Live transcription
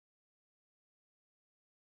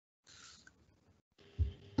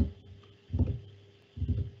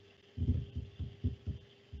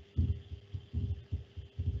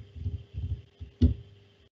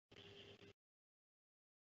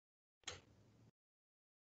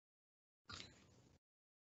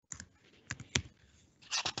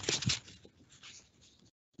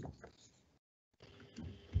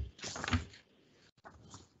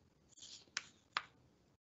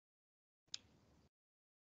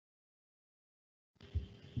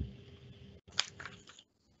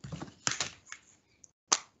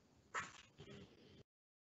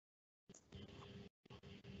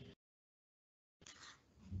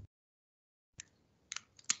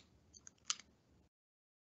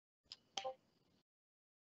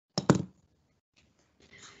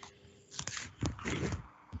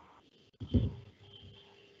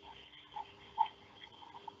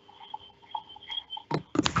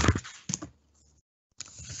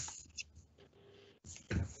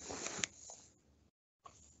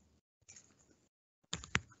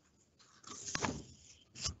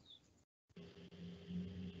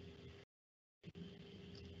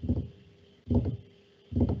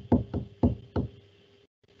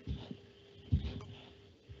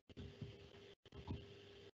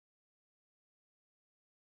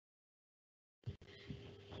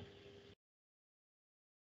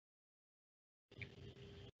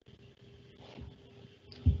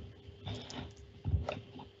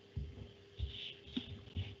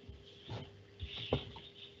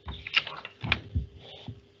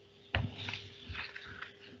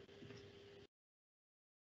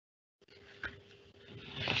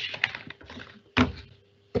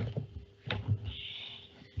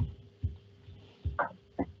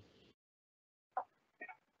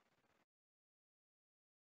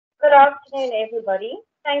Good afternoon, everybody.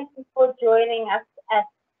 Thank you for joining us at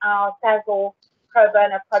our Sazor Pro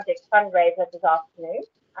Bono Project fundraiser this afternoon.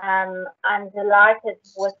 I'm delighted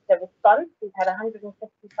with the response. We've had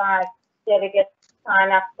 155 delegates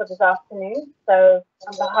sign up for this afternoon. So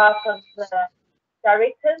on behalf of the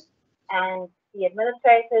directors and the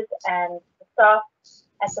administrators and the staff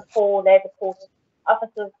at the 4 Labour Court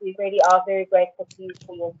offices, we really are very grateful to you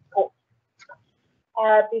for your support.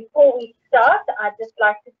 Before we start, I'd just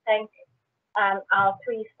like to thank our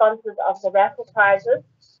 3 sponsors of the raffle prizes,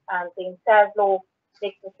 being Sazor,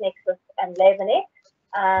 LexisNexis and LabourNet.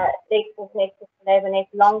 LexisNexis and LabourNet,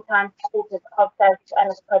 long-time supporters of Sazor and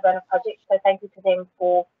the Pro Bono Project, so thank you to them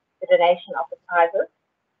for the donation of the prizes.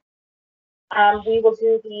 We will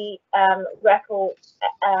do the raffle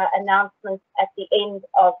announcements at the end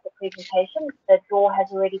of the presentation. The draw has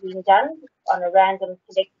already been done on a random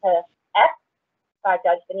selector app by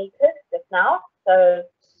Judge Niekerk just now. So,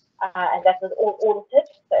 and that was all audited,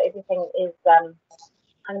 so everything is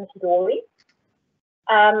hunky-dory.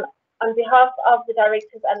 On behalf of the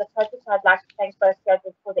directors and the project, I'd like to thank both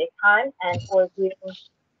judges for their time and for agreeing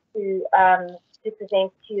to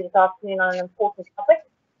present to you this afternoon on an important topic.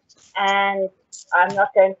 And I'm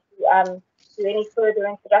not going to do any further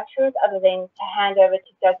introductions other than to hand over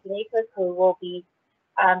to Judge Niekerk, who will be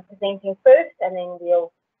presenting first, and then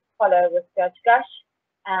we'll follow with Judge Gush.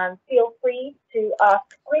 Feel free to ask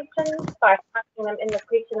questions by typing them in the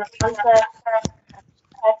question and answer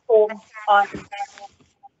platform on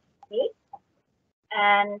me.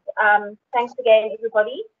 And thanks again,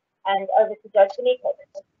 everybody, and over to Judge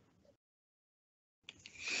Niekerk.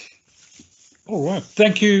 All right,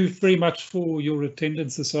 thank you very much for your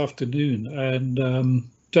attendance this afternoon. And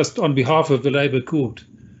just on behalf of the Labour Court,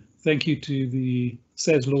 thank you to the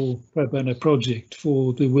Sazor Pro Bono Project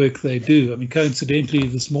for the work they do. I mean, coincidentally,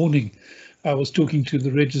 this morning I was talking to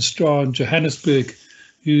the registrar in Johannesburg,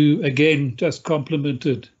 who again just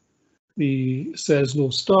complimented the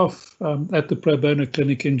Sazor staff at the Pro Bono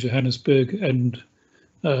Clinic in Johannesburg and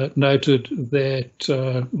noted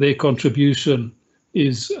that their contribution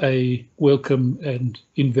is a welcome and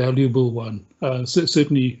invaluable one. So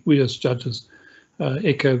certainly we as judges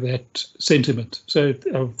echo that sentiment. So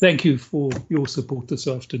thank you for your support this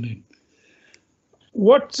afternoon.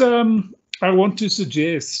 What I want to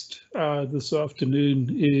suggest this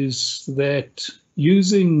afternoon is that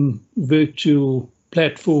using virtual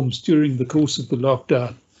platforms during the course of the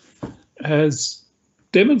lockdown has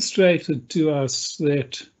demonstrated to us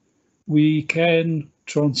that we can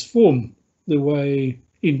transform the way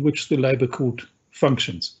in which the Labour Court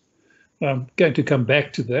functions. I'm going to come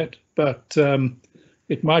back to that, but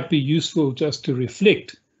it might be useful just to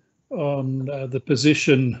reflect on the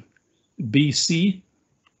position BC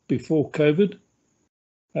before COVID.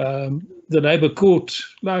 The Labour Court,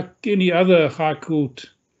 like any other High Court,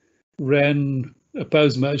 ran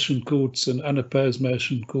opposed motion courts and unopposed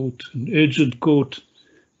motion court and urgent court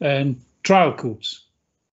and trial courts.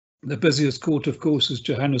 The busiest court, of course, is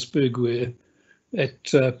Johannesburg, where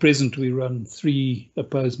at present we run 3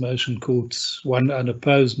 opposed motion courts, 1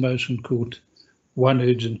 unopposed motion court, 1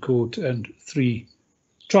 urgent court, and 3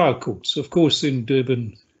 trial courts. Of course, in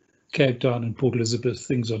Durban, Cape Town, and Port Elizabeth,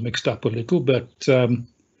 things are mixed up a little, but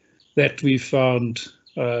that we found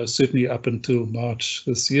certainly up until March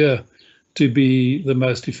this year to be the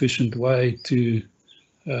most efficient way to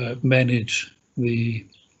manage the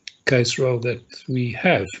case roll that we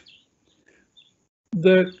have.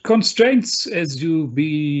 The constraints, as you'll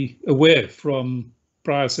be aware from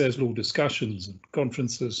prior Sazor discussions and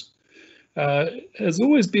conferences, has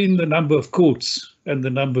always been the number of courts and the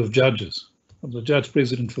number of judges. And the Judge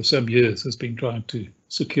President for some years has been trying to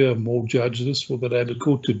secure more judges for the Labour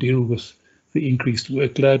Court to deal with the increased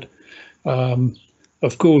workload.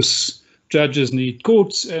 Of course, judges need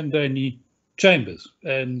courts and they need chambers,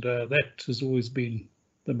 and that has always been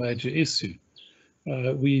the major issue.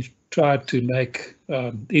 We've tried to make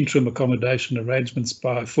interim accommodation arrangements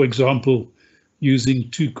by, for example, using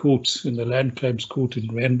 2 courts in the Land Claims Court in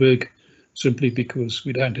Randburg, simply because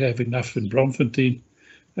we don't have enough in Bloemfontein.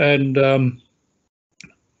 And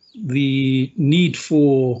the need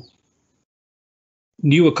for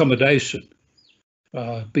new accommodation,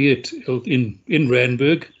 be it in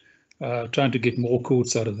Randburg, trying to get more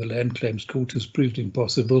courts out of the Land Claims Court has proved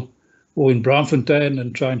impossible, or in Bloemfontein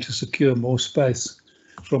and trying to secure more space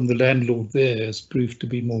from the landlord there has proved to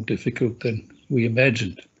be more difficult than we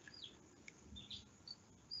imagined.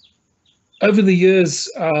 Over the years,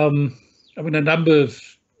 I mean, a number of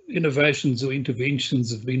innovations or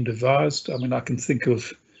interventions have been devised. I mean, I can think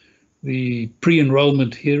of the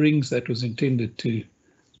pre-enrollment hearings that was intended to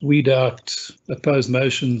weed out opposed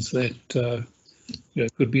motions that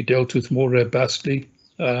could be dealt with more robustly.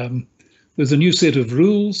 There's a new set of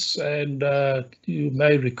rules, and you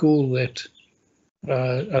may recall that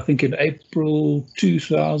I think in April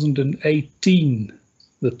 2018,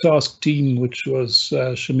 the task team, which was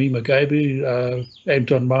Shamima Gabi,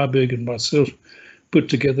 Anton Marburg, and myself, put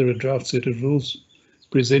together a draft set of rules,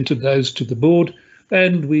 presented those to the board,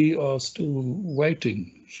 and we are still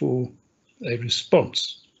waiting for a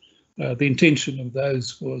response. The intention of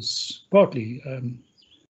those was partly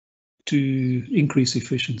to increase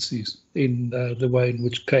efficiencies in the way in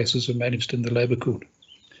which cases are managed in the Labour Court.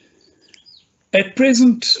 At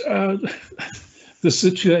present, the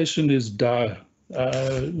situation is dire.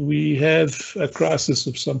 We have a crisis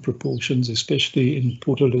of some proportions, especially in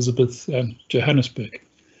Port Elizabeth and Johannesburg.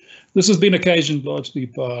 This has been occasioned largely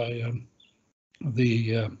by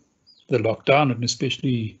the lockdown, and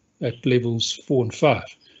especially at levels 4 and 5,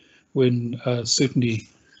 when certainly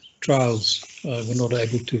trials were not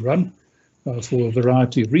able to run for a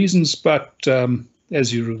variety of reasons. But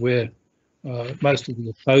as you're aware, most of the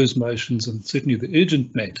opposed motions, and certainly the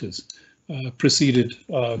urgent matters, proceeded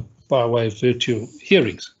by way of virtual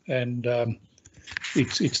hearings, and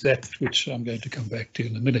it's that which I'm going to come back to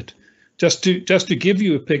in a minute. Just to give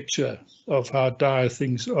you a picture of how dire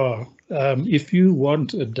things are, if you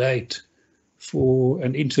want a date for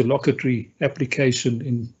an interlocutory application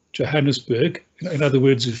in Johannesburg, in other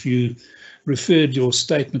words, if you referred your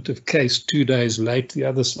statement of case 2 days late, the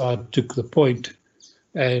other side took the point,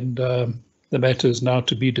 and the matter is now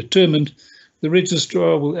to be determined, the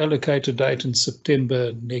registrar will allocate a date in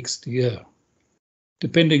September next year.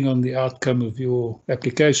 Depending on the outcome of your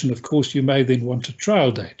application, of course, you may then want a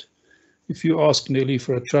trial date. If you ask Nelly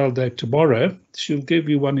for a trial date tomorrow, she'll give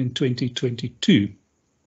you one in 2022.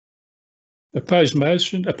 Opposed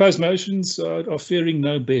motions are faring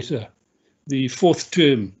no better. The 4th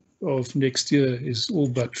term of next year is all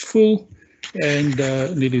but full, and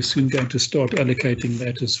Nelly is soon going to start allocating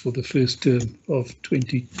matters for the 1st term of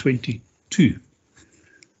 2022.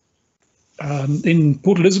 In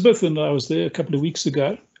Port Elizabeth, and I was there a couple of weeks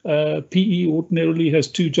ago, PE ordinarily has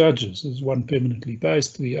 2 judges. There's one permanently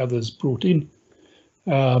based, the others brought in.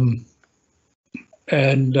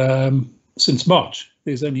 Since March,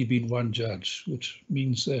 there's only been 1 judge, which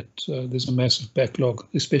means that there's a massive backlog,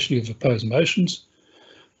 especially of opposed motions.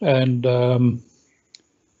 And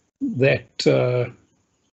that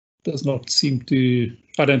does not seem to,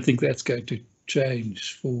 I don't think that's going to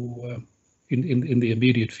change for in the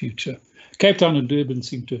immediate future. Cape Town and Durban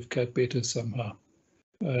seem to have coped better somehow.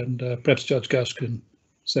 And perhaps Judge Gush can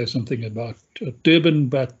say something about Durban,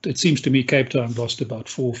 but it seems to me Cape Town lost about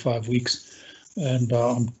 4 or 5 weeks. And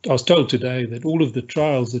I was told today that all of the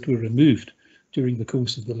trials that were removed during the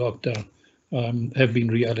course of the lockdown have been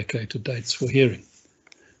reallocated dates for hearing.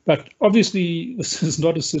 But obviously, this is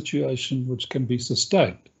not a situation which can be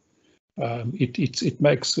sustained. It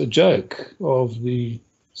makes a joke of the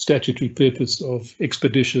statutory purpose of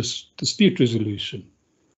expeditious dispute resolution.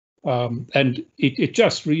 And it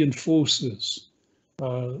just reinforces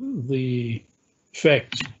the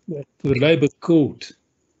fact that the Labour Court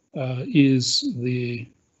is the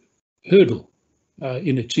hurdle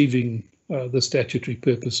in achieving the statutory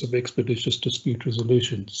purpose of expeditious dispute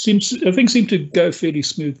resolution. Things seem to go fairly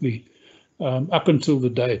smoothly up until the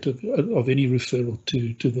date of any referral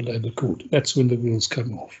to the Labour Court. That's when the wheels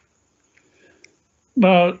come off.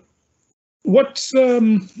 Now, what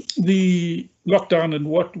the lockdown and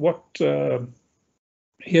what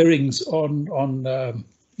hearings on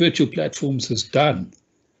virtual platforms has done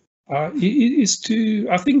is to,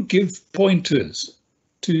 I think, give pointers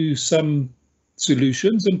to some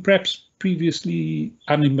solutions, and perhaps previously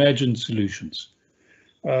unimagined solutions.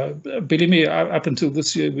 Believe me, up until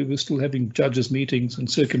this year, we were still having judges' meetings in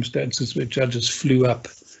circumstances where judges flew up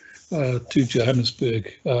to Johannesburg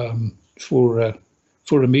for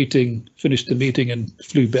a meeting, finished the meeting, and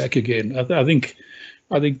flew back again. I think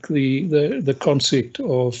the concept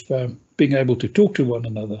of being able to talk to one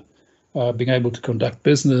another, being able to conduct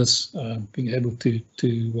business, being able to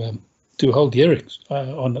hold hearings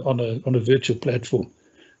on a virtual platform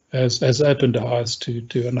has opened our eyes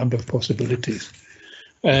to a number of possibilities.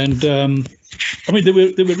 And I mean, there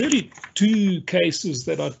were really 2 cases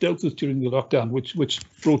that I dealt with during the lockdown, which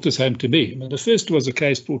brought this home to me. I mean, the first was a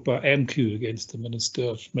case brought by AMCU against the Minister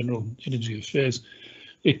of Mineral and Energy Affairs.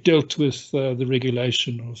 It dealt with the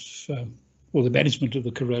regulation of, or the management of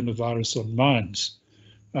the coronavirus on mines.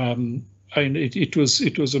 I mean, it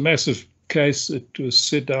was a massive case. It was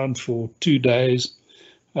set down for 2 days.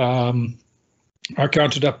 I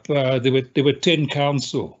counted up, there were 10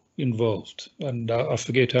 counsel involved, and I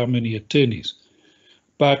forget how many attorneys.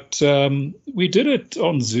 But we did it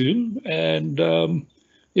on Zoom, and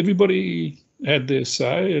everybody had their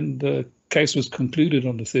say, and the case was concluded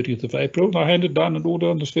on the 30th of April, and I handed down an order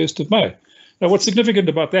on the 1st of May. Now, what's significant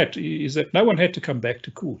about that is that no one had to come back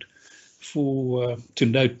to court to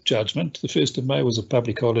note judgment. The 1st of May was a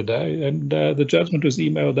public holiday, and the judgment was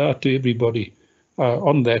emailed out to everybody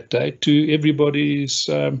on that day, to everybody's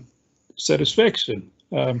satisfaction.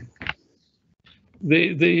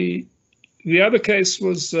 The other case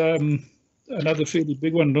was another fairly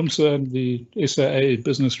big one, NUMSA and the SAA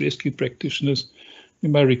business rescue practitioners. You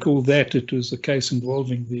may recall that it was a case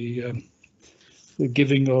involving the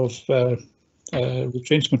giving of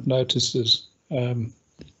retrenchment notices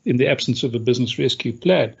in the absence of a business rescue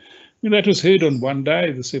plan. That was heard on one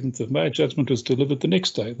day, the 7th of May. Judgment was delivered the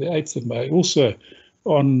next day, the 8th of May, also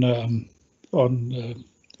on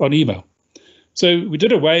email. So we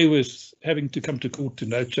did away with having to come to court to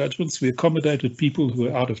note judgments. We accommodated people who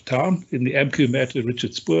were out of town. In the AMCU matter,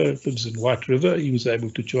 Richard Spoor lives in White River. He was able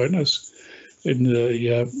to join us. In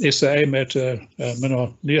the SAA matter,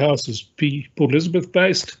 Minna Niekerk is Port Elizabeth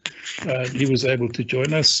based. He was able to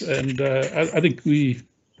join us. And I think we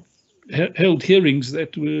held hearings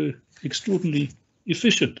that were extraordinarily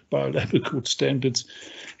efficient by Labour Court standards.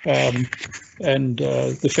 And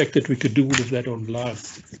the fact that we could do all of that online,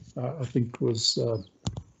 I think was a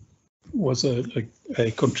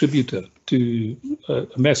contributor to a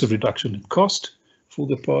massive reduction in cost for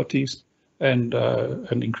the parties and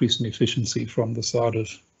an increase in efficiency from the side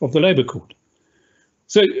of the Labour Court.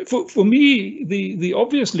 So for me, the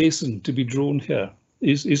obvious lesson to be drawn here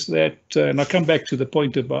is that, and I come back to the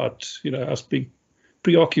point about us being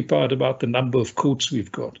preoccupied about the number of courts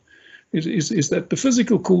we've got, is that the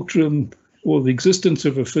physical courtroom, or the existence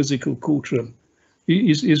of a physical courtroom,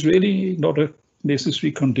 is really not a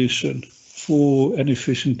necessary condition for an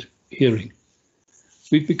efficient hearing.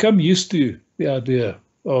 We've become used to the idea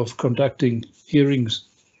of conducting hearings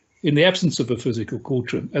in the absence of a physical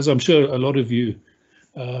courtroom, as I'm sure a lot of you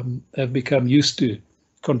have become used to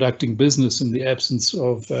conducting business in the absence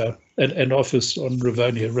of an office on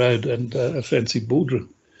Rivonia Road and a fancy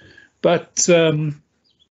boardroom. But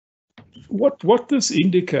what this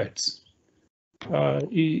indicates what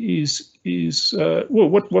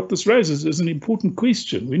this raises is an important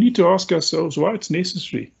question. We need to ask ourselves why it's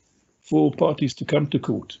necessary for parties to come to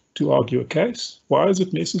court to argue a case. Why is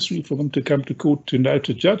it necessary for them to come to court to note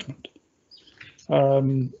a judgment?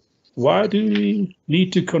 Why do we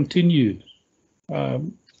need to continue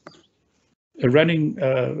running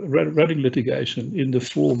litigation in the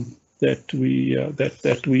form that we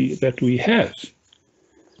have?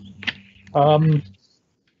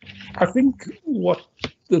 I think what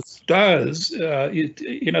this does,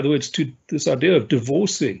 in other words, to this idea of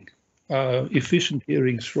divorcing efficient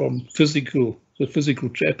hearings from the physical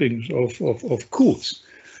trappings of courts,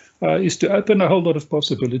 is to open a whole lot of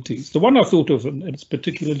possibilities. The one I thought of, and it's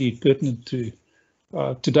particularly pertinent to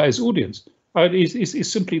today's audience,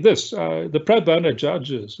 is simply this. The pro bono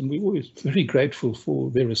judges, and we're always very grateful for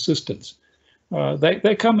their assistance,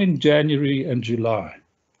 they come in January and July.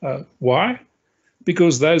 Why?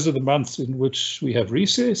 Because those are the months in which we have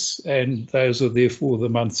recess, and those are therefore the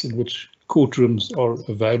months in which courtrooms are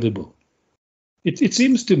available. It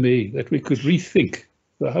seems to me that we could rethink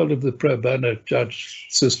the whole of the pro bono judge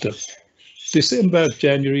system. December,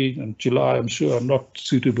 January and July, I'm sure, are not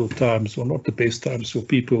suitable times, or not the best times for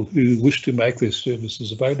people who wish to make their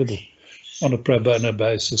services available on a pro bono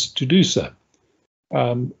basis to do so.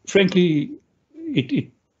 Frankly,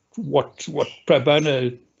 what pro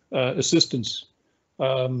bono assistance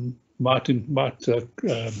might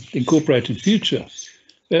incorporate in future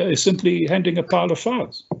is simply handing a pile of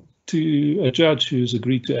files to a judge who's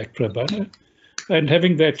agreed to act pro bono, and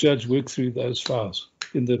having that judge work through those files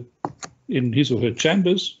in his or her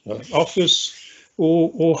chambers, office,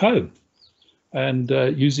 or home, and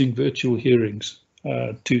using virtual hearings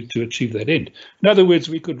to achieve that end. In other words,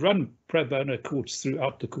 we could run pro bono courts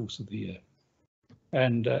throughout the course of the year,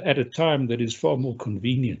 and at a time that is far more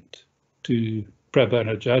convenient to pro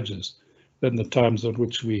bono judges than the times on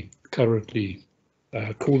which we currently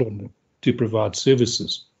call on them to provide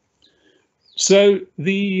services. So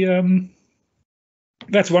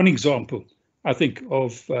that's one example, I think,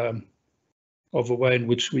 of a way in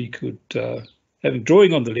which we could,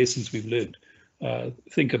 drawing on the lessons we've learned,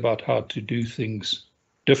 think about how to do things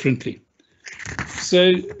differently.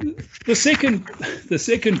 So the second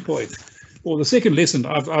point, or the second lesson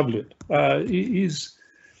I've learned, is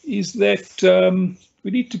that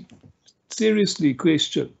we need to seriously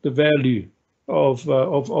question the value of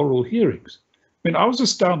oral hearings. mean, I was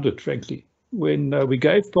astounded, frankly, when we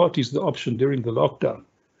gave parties the option during the lockdown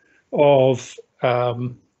of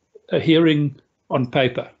a hearing on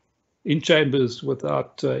paper in chambers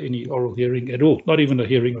without any oral hearing at all, not even a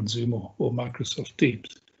hearing on Zoom or Microsoft Teams.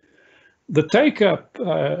 The take-up,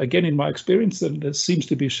 again, in my experience, and this seems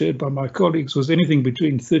to be shared by my colleagues, was anything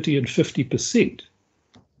between 30 and 50%.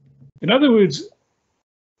 In other words,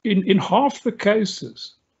 in half the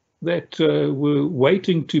cases that were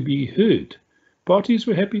waiting to be heard, parties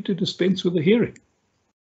were happy to dispense with a hearing.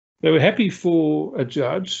 They were happy for a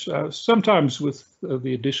judge, sometimes with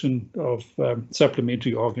the addition of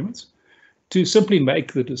supplementary arguments, to simply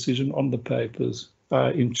make the decision on the papers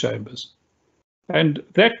in chambers. And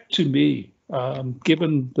that, to me,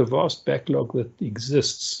 given the vast backlog that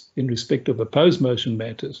exists in respect of opposed motion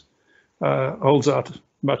matters, holds out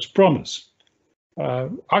much promise.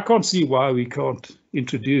 I can't see why we can't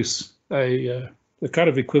introduce the kind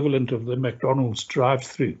of equivalent of the McDonald's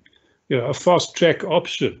drive-through, a fast-track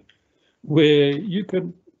option where you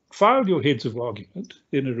can file your heads of argument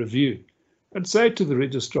in a review and say to the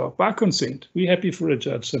registrar, by consent, we're happy for a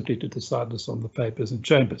judge simply to decide this on the papers in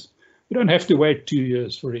chambers. You don't have to wait 2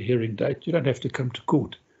 years for a hearing date. You don't have to come to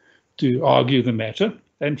court to argue the matter.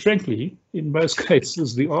 And frankly, in most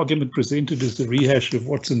cases, the argument presented is the rehash of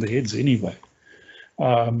what's in the heads anyway.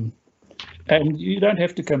 And you don't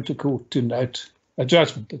have to come to court to note a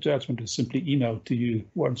judgment. The judgment is simply emailed to you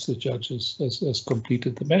once the judge has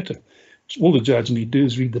completed the matter. All the judge need to do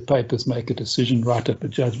is read the papers, make a decision, write up a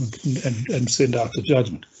judgment, and send out the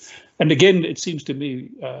judgment. And again, it seems to me,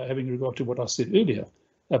 having regard to what I said earlier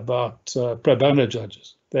about pro bono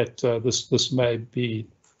judges, that this may be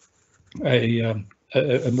a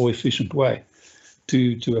more efficient way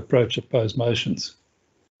to approach opposed motions.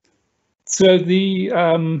 So the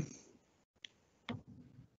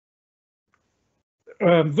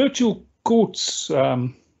virtual courts,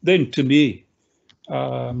 then, to me,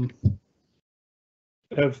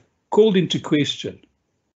 have called into question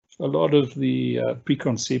a lot of the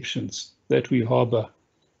preconceptions that we harbour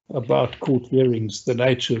about court hearings, the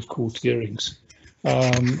nature of court hearings,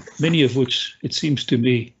 many of which, it seems to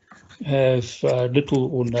me, have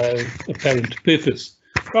little or no apparent purpose.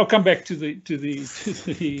 I'll come back to the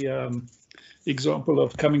example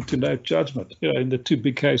of coming to note judgment. In the two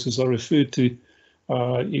big cases I referred to,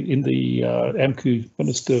 in the AMCU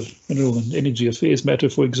Minister of Mineral and Energy Affairs matter,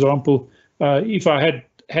 for example, if I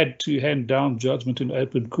had to hand down judgment in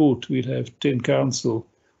open court, we'd have 10 counsel,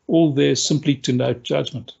 all there simply to note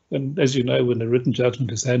judgment. And as you know, when a written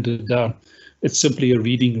judgment is handed down, it's simply a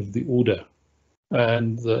reading of the order,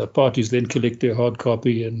 and the parties then collect their hard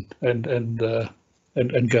copy and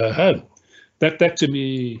go home. That to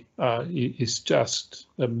me is just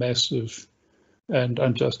a massive and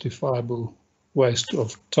unjustifiable waste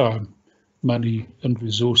of time, money, and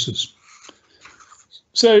resources.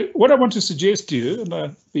 So what I want to suggest to you, and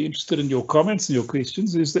I'd be interested in your comments and your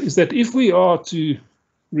questions, is that if we are to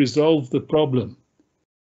resolve the problem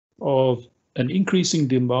of an increasing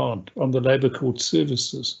demand on the labour court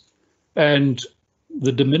services and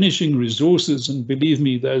the diminishing resources, and believe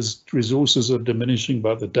me, those resources are diminishing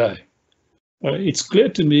by the day, it's clear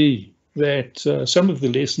to me that some of the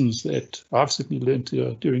lessons that I've certainly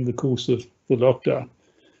learned during the course of the lockdown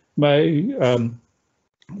may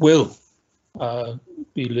will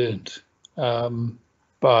be learned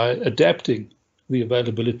by adapting the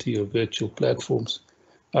availability of virtual platforms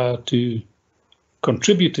to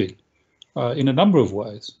contributing in a number of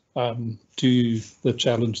ways to the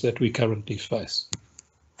challenge that we currently face.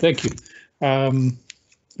 Thank you. A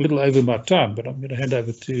little over my time, but I'm going to hand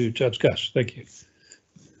over to Judge Gush. Thank you.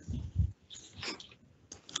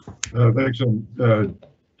 Thanks, Andre.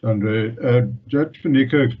 Judge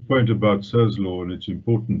Niekerk's point about SARS law and its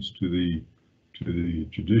importance to the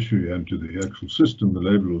judiciary and to the actual system, the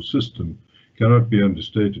labour law system, cannot be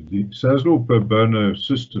understated. The SARS law pro bono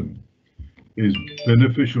system is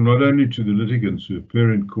beneficial not only to the litigants who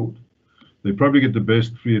appear in court. They probably get the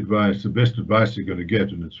best free advice, the best advice they're going to get,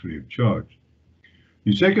 and it's free of charge.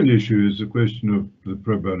 The second issue is the question of the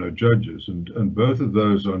pro bono judges, and both of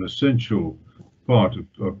those are an essential part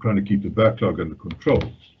of trying to keep the backlog under control.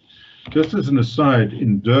 Just as an aside,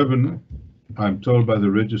 in Durban, I'm told by the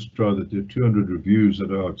registrar that there are 200 reviews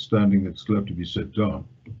that are outstanding that still have to be set down.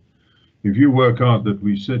 If you work out that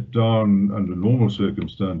we set down, under normal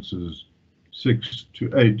circumstances, 6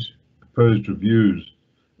 to 8 proposed reviews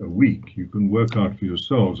a week, you can work out for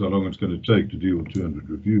yourselves how long it's going to take to deal with 200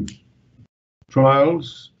 reviews.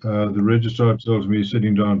 Trials, the registrar tells me he's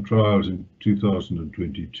setting down trials in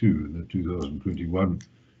 2022, and that 2021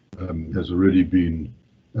 has already been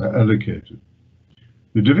allocated.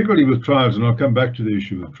 The difficulty with trials, and I'll come back to the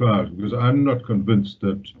issue of trials, because I'm not convinced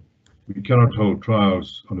that we cannot hold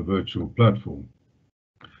trials on a virtual platform.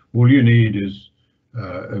 All you need is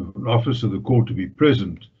an officer of the court to be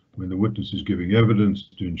present when the witness is giving evidence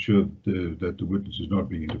to ensure that the witness is not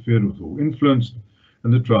being interfered with or influenced,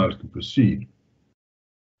 and the trials can proceed.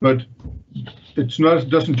 But it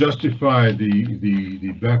doesn't justify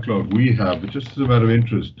the backlog we have, but just as a matter of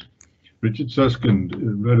interest, Richard Susskind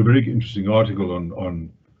wrote a very interesting article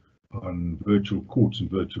on virtual courts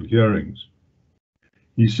and virtual hearings.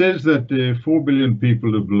 He says that there are 4 billion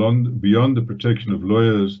people who belong beyond the protection of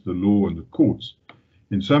lawyers, the law, and the courts.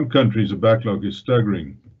 In some countries, the backlog is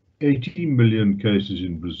staggering. 80 million cases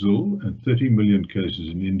in Brazil and 30 million cases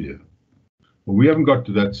in India. Well, we haven't got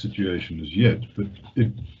to that situation as yet, but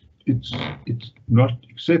it's not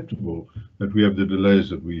acceptable that we have the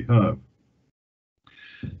delays that we have.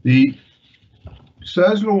 The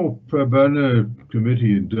SASLaw Pro Bono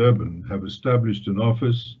Committee in Durban have established an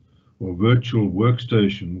office or virtual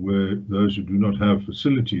workstation where those who do not have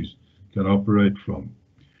facilities can operate from.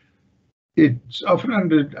 It's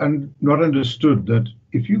often not understood that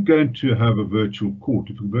if you're going to have a virtual court,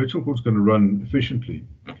 if a virtual court is going to run efficiently,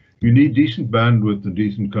 you need decent bandwidth and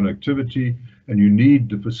decent connectivity, and you need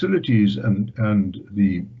the facilities and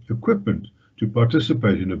the equipment to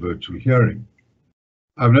participate in a virtual hearing.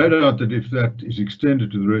 I've no doubt that if that is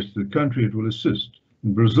extended to the rest of the country, it will assist.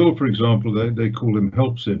 In Brazil, for example, they call them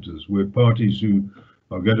help centers, where parties who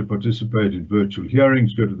are going to participate in virtual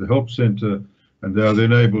hearings go to the help center, and they are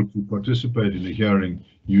then able to participate in a hearing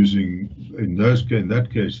using, in that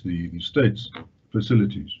case, the state's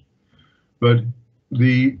facilities. But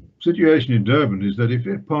the situation in Durban is that if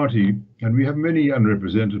a party, and we have many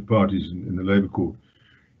unrepresented parties in the Labour Court,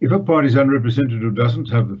 if a party is unrepresented or doesn't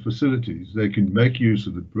have the facilities, they can make use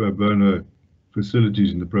of the pro bono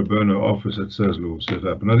facilities in the pro bono office that SASLaw set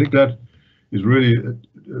up. And I think that is really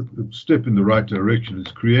a step in the right direction.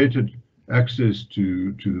 It's created access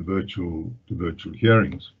to the virtual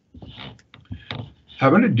hearings. I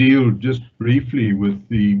want to deal just briefly with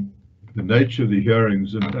the nature of the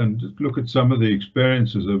hearings and just look at some of the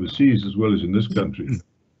experiences overseas as well as in this country.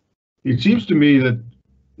 It seems to me that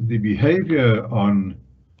the behavior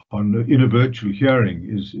in a virtual hearing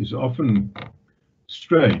is often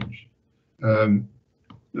strange.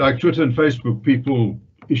 Like Twitter and Facebook, people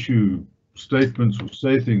issue statements or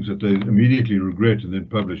say things that they immediately regret and then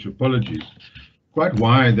publish apologies. Quite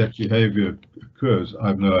why that behavior occurs, I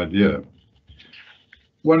have no idea.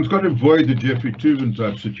 One's got to avoid the Jeffrey Tubin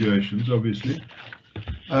type situations, obviously.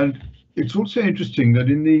 And it's also interesting that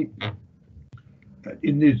in the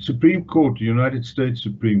Supreme Court, the United States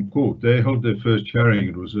Supreme Court, they held their first hearing.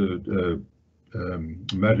 It was a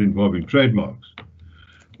matter involving trademarks.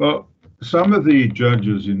 Well, some of the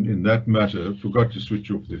judges in that matter forgot to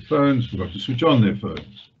switch off their phones, forgot to switch on their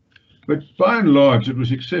phones. But by and large, it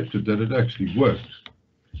was accepted that it actually worked.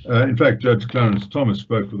 In fact, Judge Clarence Thomas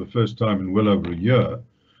spoke for the first time in well over a year.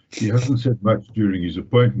 He hasn't said much during his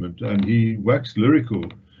appointment, and he waxed lyrical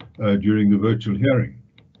during the virtual hearing.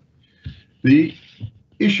 The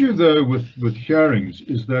issue, though, with hearings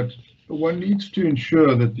is that one needs to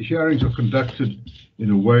ensure that the hearings are conducted in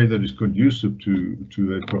a way that is conducive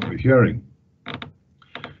to a proper hearing.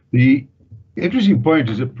 The interesting point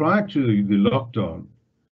is that prior to the lockdown,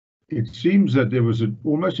 it seems that there was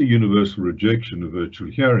almost a universal rejection of virtual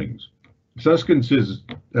hearings. Susskind says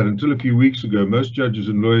that until a few weeks ago, most judges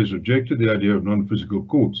and lawyers rejected the idea of non-physical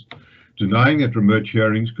courts, denying that remote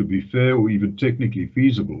hearings could be fair or even technically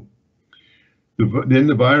feasible. Then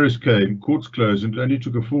the virus came, courts closed, and it only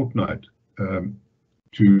took a fortnight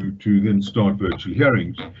to then start virtual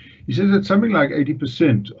hearings. He says that something like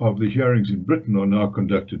 80% of the hearings in Britain are now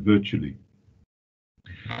conducted virtually.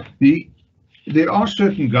 There are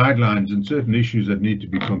certain guidelines and certain issues that need to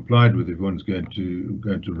be complied with if one's going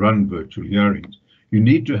to run virtual hearings. You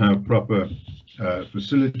need to have proper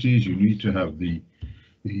facilities. You need to have the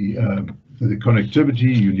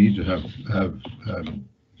connectivity. You need to have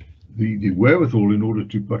the wherewithal in order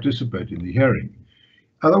to participate in the hearing.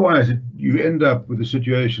 Otherwise, you end up with a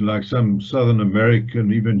situation like some Southern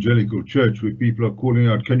American evangelical church where people are calling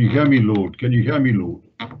out, "Can you hear me, Lord? Can you hear me, Lord?"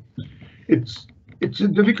 It's a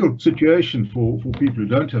difficult situation for people who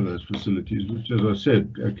don't have those facilities, which, as I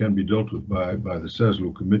said, can be dealt with by the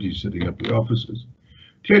SASLaw committee setting up the offices.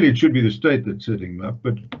 Clearly, it should be the state that's setting them up,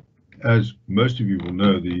 but as most of you will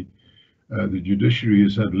know, the judiciary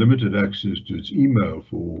has had limited access to its email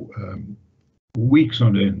for weeks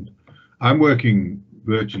on end. I'm working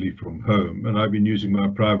virtually from home, and I've been using my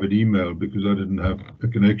private email because I didn't have a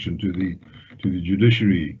connection to the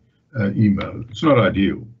judiciary email. It's not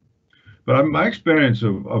ideal. But my experience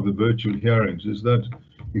of the virtual hearings is that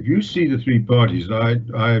if you see the three parties,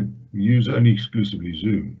 and I use only exclusively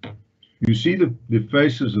Zoom, you see the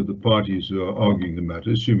faces of the parties who are arguing the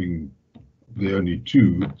matter, assuming there are only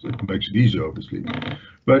two, it makes it easier, obviously.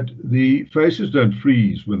 But the faces don't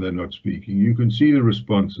freeze when they're not speaking. You can see the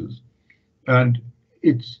responses. And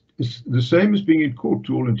it's the same as being in court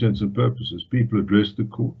to all intents and purposes. People address the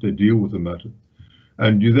court, they deal with the matter.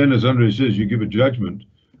 And you then, as Andre says, you give a judgment,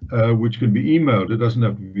 which can be emailed. It doesn't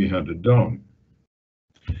have to be handed down.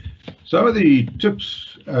 Some of the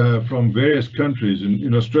tips from various countries,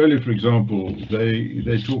 in Australia, for example,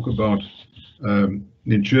 they talk about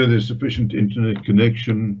ensure there's sufficient internet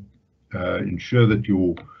connection, ensure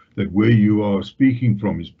that where you are speaking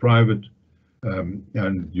from is private,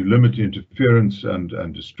 and you limit interference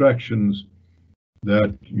and distractions,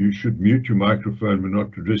 that you should mute your microphone when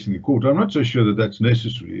not addressing the court. I'm not so sure that that's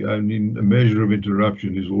necessary. I mean, a measure of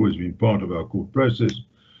interruption has always been part of our court process,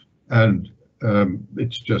 and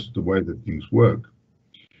it's just the way that things work.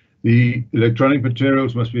 The electronic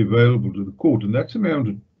materials must be available to the court, and that's something I want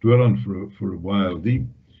to dwell on for a while. The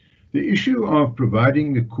issue of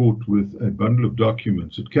providing the court with a bundle of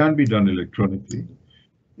documents, it can be done electronically.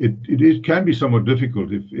 It can be somewhat difficult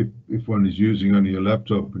if one is using only a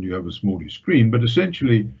laptop and you have a smaller screen, but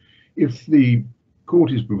essentially, if the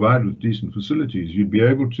court is provided with decent facilities, you'd be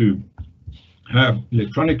able to have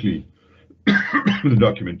electronically the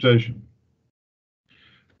documentation.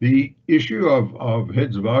 The issue of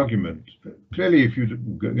heads of argument, clearly if you're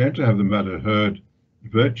going to have the matter heard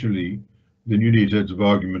virtually, then you need heads of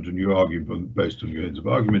argument and you argue based on your heads of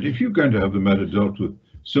argument. If you're going to have the matter dealt with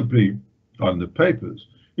simply on the papers,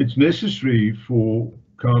 it's necessary for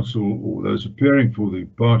counsel or those appearing for the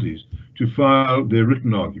parties to file their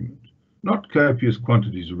written argument. Not copious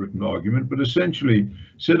quantities of written argument, but essentially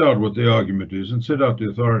set out what the argument is and set out the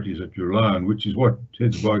authorities that you rely on, which is what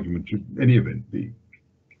heads of argument should in any event be.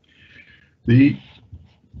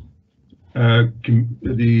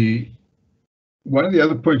 One of the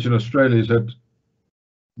other points in Australia is that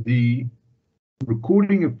the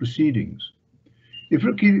recording of proceedings, if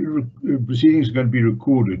proceedings are going to be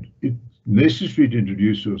recorded, it's necessary to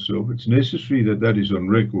introduce yourself. It's necessary that that is on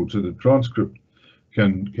record so the transcript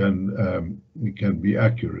can be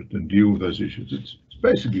accurate and deal with those issues. It's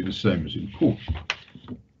basically the same as in court.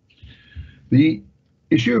 The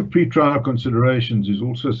issue of pre-trial considerations is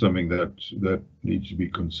also something that needs to be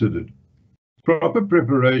considered. Proper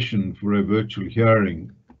preparation for a virtual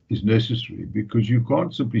hearing is necessary because you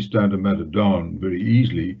can't simply stand a matter down very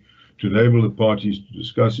easily to enable the parties to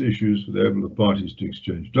discuss issues, to enable the parties to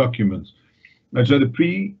exchange documents. And so the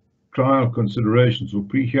pre-trial considerations or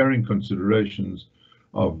pre-hearing considerations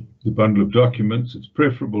of the bundle of documents, it's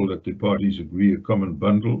preferable that the parties agree a common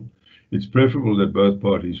bundle. It's preferable that both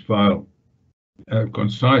parties file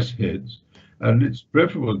concise heads, and it's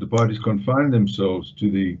preferable that the parties confine themselves to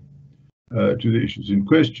the issues in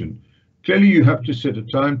question. Clearly, you have to set a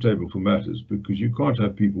timetable for matters because you can't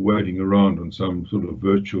have people waiting around on some sort of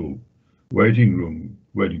virtual waiting room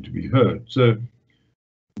waiting to be heard. So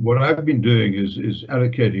what I've been doing is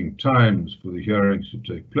allocating times for the hearings to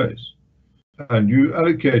take place. And you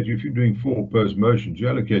allocate, if you're doing 4 opposed motions, you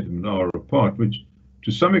allocate them an hour apart, which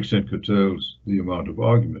to some extent curtails the amount of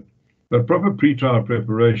argument. But proper pre-trial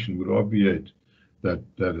preparation would obviate that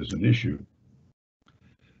as an issue.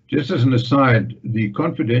 Just as an aside, the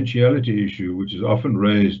confidentiality issue, which is often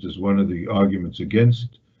raised as one of the arguments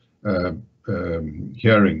against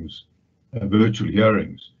hearings, virtual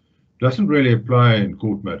hearings, doesn't really apply in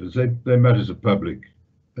court matters. They matters are public.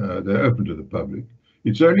 They're open to the public.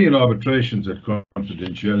 It's only in arbitrations that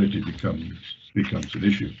confidentiality becomes an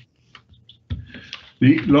issue.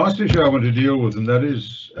 The last issue I want to deal with, and that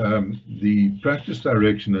is the practice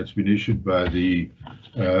direction that's been issued by the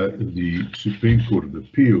Supreme Court of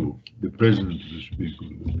Appeal, the President of the Supreme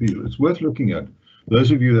Court of Appeal. It's worth looking at. Those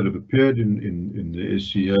of you that have appeared in the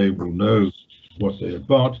SCA will know what they're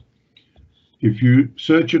about. If you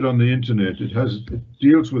search it on the internet, it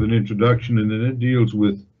deals with an introduction, and then it deals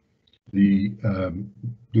with the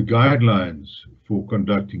guidelines for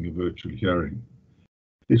conducting a virtual hearing.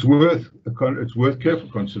 It's worth careful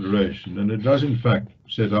consideration, and it does in fact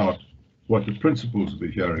set out what the principles of the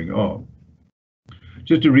hearing are.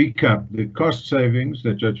 Just to recap, the cost savings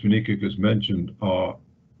that Judge Niekerk has mentioned are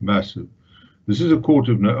massive. This is a court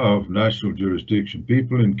of national jurisdiction.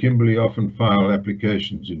 People in Kimberley often file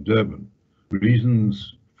applications in Durban.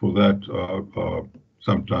 Reasons for that are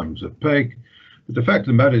sometimes opaque, but the fact of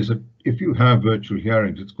the matter is that if you have virtual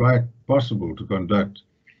hearings, it's quite possible to conduct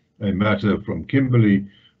a matter from Kimberley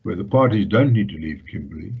where the parties don't need to leave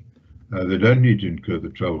Kimberley, They don't need to incur the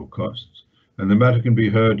travel costs, and the matter can be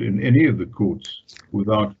heard in any of the courts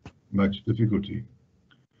without much difficulty.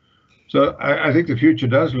 So I think the future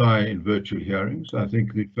does lie in virtual hearings. I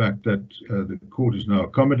think the fact that the court is now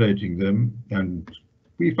accommodating them, and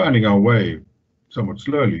we're finding our way somewhat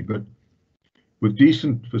slowly, but with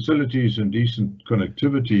decent facilities and decent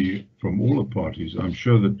connectivity from all the parties, I'm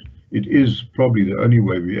sure that it is probably the only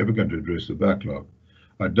way we're ever going to address the backlog.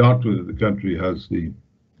 I doubt whether the country has the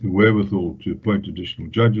wherewithal to appoint additional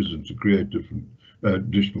judges and to create different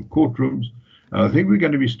additional courtrooms. And I think we're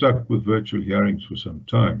going to be stuck with virtual hearings for some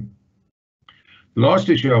time. The last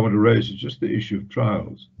issue I want to raise is just the issue of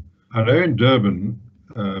trials. I know in Durban,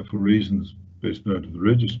 for reasons best known to the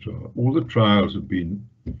registrar, all the trials have been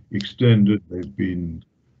extended, they've been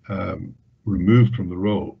removed from the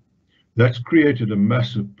roll. That's created a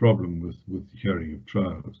massive problem with the hearing of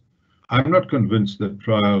trials. I'm not convinced that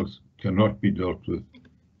trials cannot be dealt with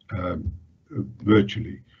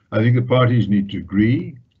virtually. I think the parties need to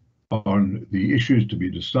agree on the issues to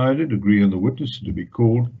be decided, agree on the witnesses to be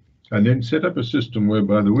called, and then set up a system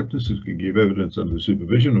whereby the witnesses can give evidence under the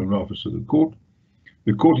supervision of an officer of the court.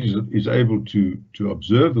 The court is able to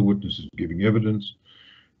observe the witnesses giving evidence.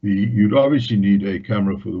 You'd obviously need a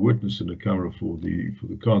camera for the witness and a camera for the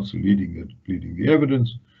counsel leading the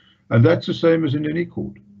evidence, and that's the same as in any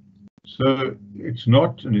court. So it's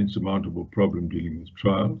not an insurmountable problem dealing with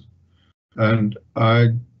trials, and I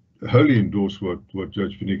wholly endorse what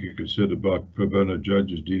Judge Niekerk has said about pro bono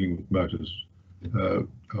judges dealing with matters either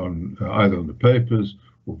on the papers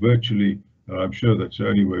or virtually. I'm sure that's the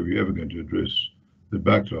only way we're ever going to address the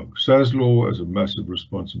backlog. SASLaw has a massive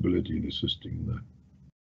responsibility in assisting in that.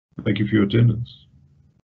 Thank you for your attendance.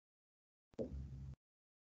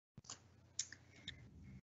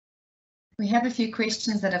 We have a few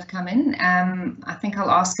questions that have come in. I think I'll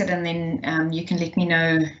ask it and then you can let me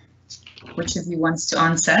know which of you wants to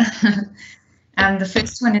answer. The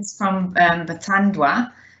first one is from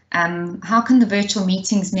Batandwa. How can the virtual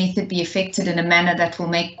meetings method be affected in a manner that will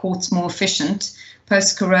make courts more efficient?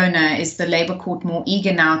 Post-corona, is the Labour Court more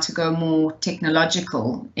eager now to go more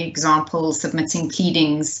technological? Example, submitting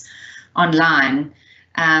pleadings online.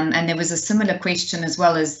 And there was a similar question as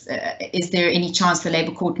well as, is there any chance the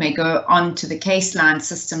Labour Court may go on to the case line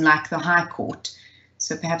system like the High Court?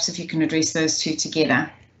 So perhaps if you can address those two together.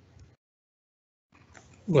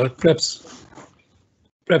 Well, perhaps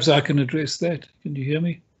I can address that. Can you hear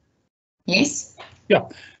me? Yes. Yeah.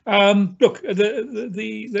 Look,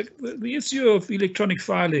 the issue of electronic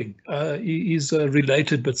filing is a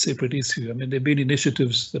related but separate issue. I mean, there have been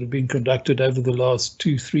initiatives that have been conducted over the last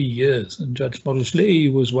 2-3 years, and Judge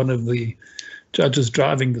Modusley was one of the judges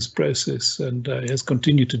driving this process and has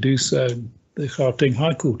continued to do so in the Gauteng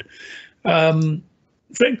High Court.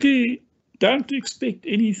 Frankly, don't expect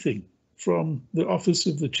anything from the Office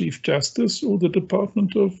of the Chief Justice or the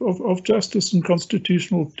Department of Justice and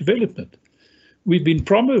Constitutional Development. We've been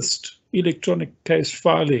promised electronic case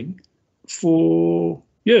filing for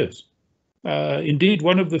years. Indeed,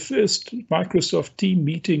 one of the first Microsoft team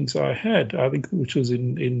meetings I had, I think, which was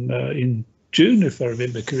in June, if I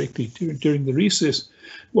remember correctly, during the recess,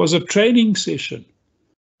 was a training session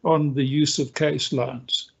on the use of case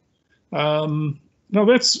lines. Now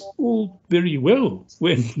that's all very well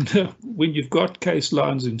when you've got case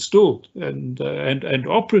lines installed and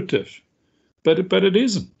operative, but it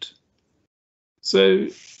isn't. So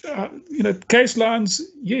you know, case lines,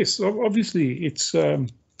 yes, obviously it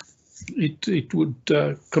would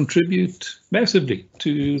contribute massively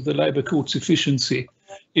to the Labour Court's efficiency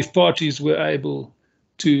if parties were able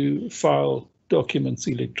to file documents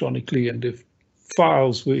electronically, and if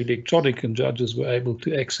files were electronic and judges were able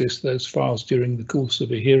to access those files during the course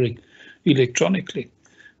of a hearing electronically.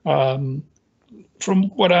 From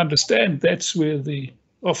what I understand, that's where the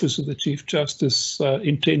Office of the Chief Justice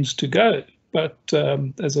intends to go. But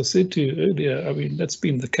as I said to you earlier, I mean, that's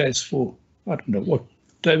been the case for, I don't know, what,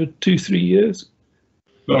 David, 2-3 years?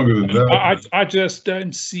 Longer than that. I just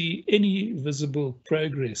don't see any visible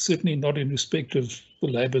progress, certainly not in respect of the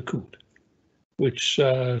Labour Court, which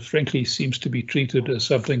frankly seems to be treated as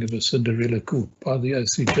something of a Cinderella court by the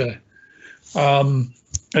OCJ.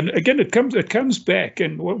 And again, it comes back,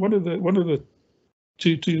 and one of the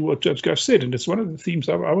to what Judge Gush said, and it's one of the themes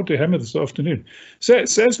I want to hammer this afternoon. So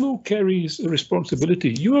SASLaw carries a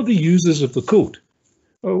responsibility. You are the users of the court.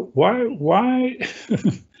 Oh, why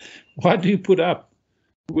do you put up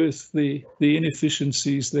with the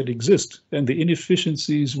inefficiencies that exist, and the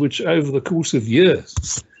inefficiencies which over the course of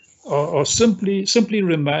years are simply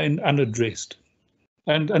remain unaddressed?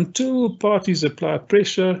 And until parties apply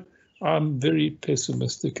pressure, I'm very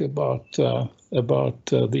pessimistic about about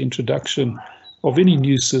the introduction of any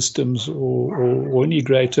new systems or any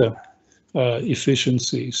greater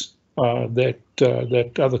efficiencies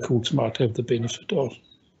that other courts might have the benefit of.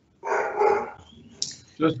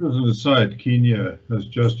 Just as an aside, Kenya has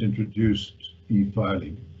just introduced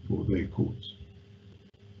e-filing for their courts.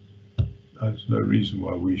 There's no reason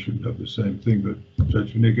why we shouldn't have the same thing, but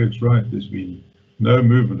Judge Niekerk's right. There's been no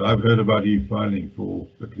movement. I've heard about e-filing for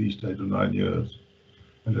at least 8 or 9 years,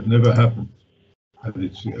 and it never happened. And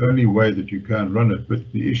it's the only way that you can run it.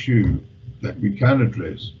 But the issue that we can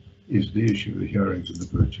address is the issue of the hearings and the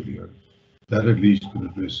virtual hearings. That at least can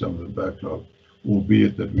address some of the backlog,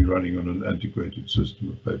 albeit that we're running on an antiquated system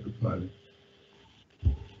of paper filing.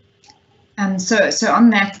 So on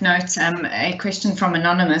that note, a question from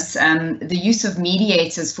Anonymous. The use of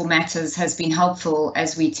mediators for matters has been helpful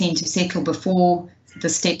as we tend to settle before the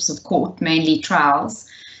steps of court, mainly trials.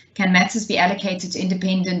 Can matters be allocated to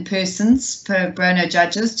independent persons, pro bono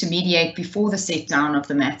judges, to mediate before the set down of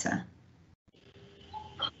the matter?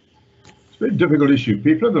 It's a very difficult issue.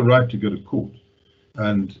 People have the right to go to court,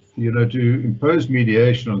 and to impose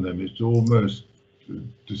mediation on them is to almost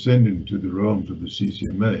descend into the realms of the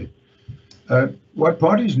CCMA. What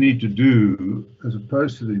parties need to do, as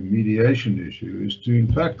opposed to the mediation issue, is to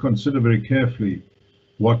in fact consider very carefully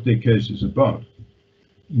what their case is about.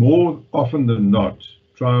 More often than not,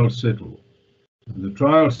 trials settle. And the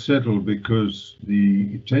trials settle because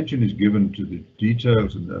the attention is given to the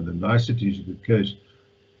details and the niceties of the case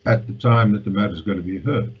at the time that the matter is going to be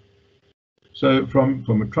heard. So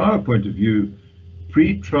from a trial point of view,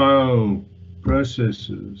 pre-trial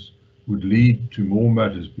processes would lead to more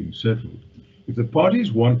matters being settled. If the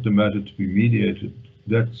parties want the matter to be mediated,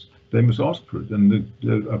 they must ask for it. And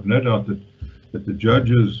I've no doubt that the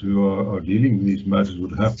judges who are dealing with these matters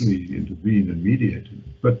would happily intervene and mediate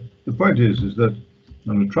it. But the point is that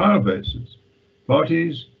on a trial basis,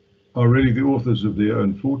 parties are really the authors of their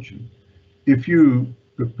own fortune. If you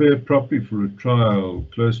prepare properly for a trial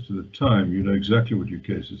close to the time, you know exactly what your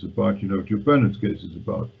case is about, you know what your opponent's case is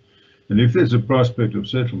about. And if there's a prospect of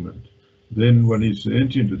settlement, then one needs to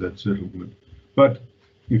enter into that settlement. But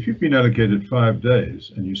if you've been allocated 5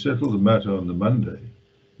 days and you settle the matter on the Monday,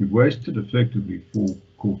 you've wasted effectively 4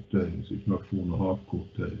 court days, if not 4.5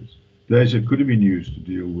 court days. Days that could have been used to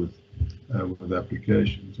deal with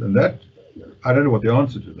applications. And that, I don't know what the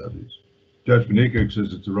answer to that is. Judge Niekerk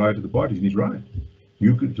says it's the right of the parties, and he's right.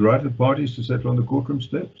 The right of the parties to settle on the courtroom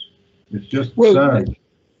steps. It's just sad.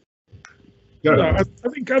 Yeah, I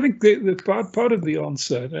think the part of the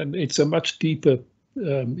answer, and it's a much deeper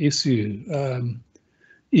issue,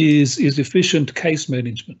 is efficient case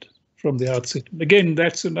management from the outset. Again,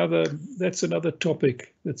 that's another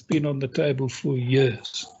topic that's been on the table for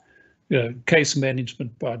years. Case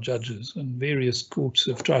management by judges, and various courts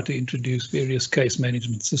have tried to introduce various case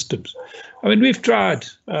management systems. I mean, we've tried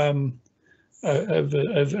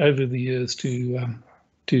over the years to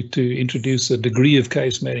introduce a degree of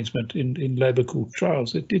case management in labour court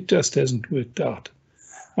trials. It just hasn't worked out.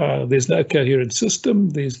 There's no coherent system.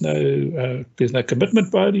 There's no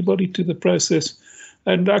commitment by anybody to the process,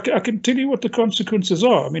 and I can tell you what the consequences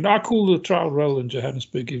are. I mean, I call the trial roll in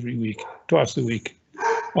Johannesburg every week, twice a week.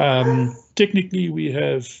 Technically, we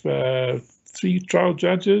have 3 trial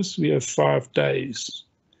judges. We have 5 days,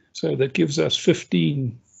 so that gives us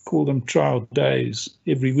 15. Call them trial days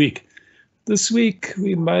every week. This week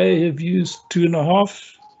we may have used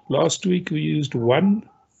 2.5. Last week we used 1.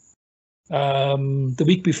 The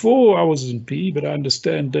week before I was in P, but I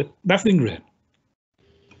understand that nothing ran.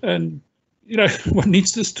 And one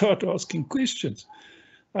needs to start asking questions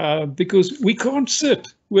because we can't sit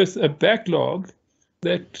with a backlog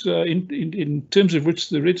that in terms of which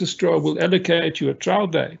the registrar will allocate you a trial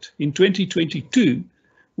date in 2022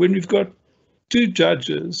 when we've got 2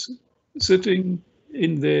 judges sitting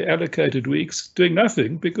in their allocated weeks doing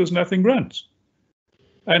nothing because nothing runs.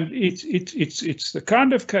 And it's the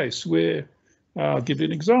kind of case where, I'll give you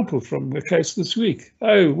an example from a case this week.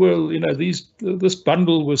 Oh, well, this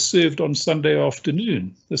bundle was served on Sunday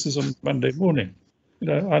afternoon. This is on Monday morning.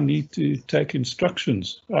 I need to take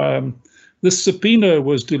instructions. This subpoena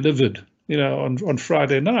was delivered, on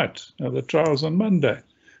Friday night. The trial's on Monday.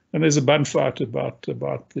 And there's a bun fight about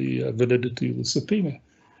the validity of the subpoena.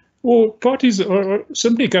 Or parties are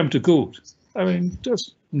simply come to court. I mean,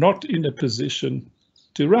 just not in a position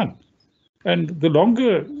to run. And the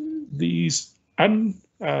longer these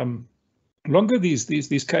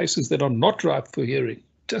cases that are not ripe for hearing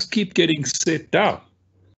just keep getting set down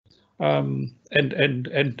and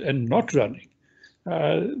not running,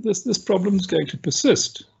 this problem is going to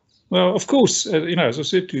persist. Well, of course, as I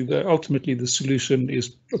said to you, ultimately the solution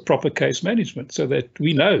is a proper case management, so that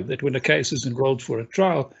we know that when a case is enrolled for a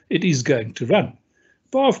trial, it is going to run.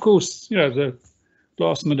 But of course, the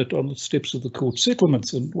last minute on the steps of the court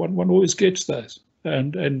settlements, and one always gets those,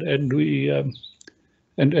 and we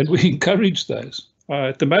encourage those.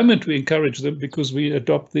 At the moment, we encourage them because we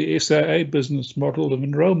adopt the SAA business model of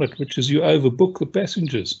enrollment, which is you overbook the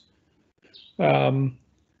passengers, and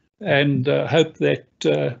hope that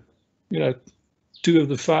 2 of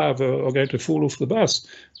the 5 are going to fall off the bus.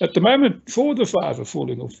 At the moment, 4 of the 5 are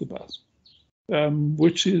falling off the bus,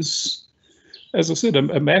 which is, as I said,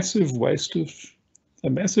 a massive waste of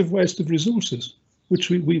resources, which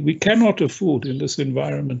we cannot afford in this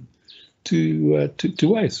environment to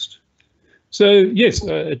waste. So yes,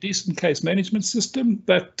 a decent case management system,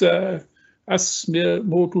 but us mere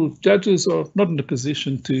mortal judges are not in a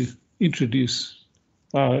position to introduce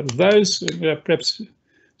those. Perhaps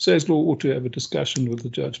SASLaw ought to have a discussion with the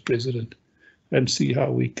Judge President and see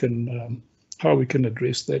how we can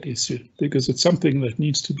address that issue, because it's something that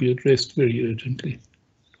needs to be addressed very urgently.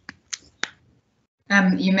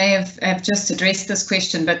 You may have just addressed this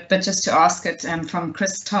question, but just to ask it from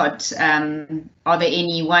Chris Todd, are there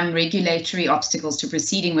any 1, regulatory obstacles to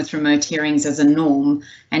proceeding with remote hearings as a norm,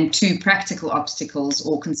 and 2, practical obstacles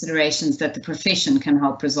or considerations that the profession can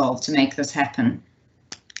help resolve to make this happen?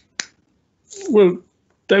 Well,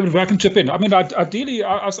 David, if I can chip in. I mean, ideally,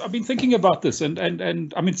 I've been thinking about this, and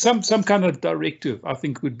I mean, some kind of directive I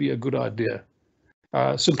think would be a good idea,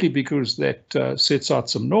 simply because that sets out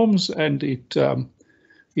some norms, and it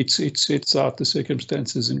sets out the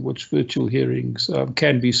circumstances in which virtual hearings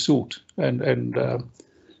can be sought, and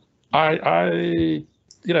I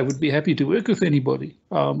would be happy to work with anybody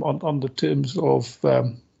on the terms of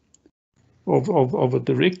a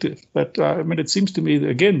directive. But I mean, it seems to me that,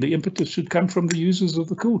 again, the impetus should come from the users of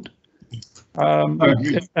the court.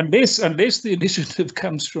 Unless the initiative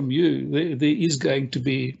comes from you, there is going to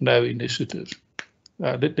be no initiative.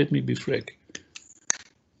 Let me be frank.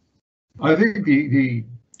 I think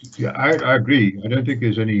I agree. I don't think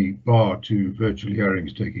there's any bar to virtual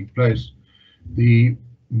hearings taking place. The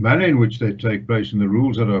manner in which they take place and the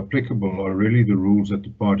rules that are applicable are really the rules that the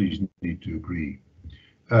parties need to agree.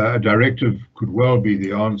 A directive could well be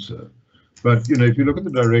the answer, but if you look at the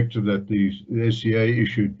directive that the SCA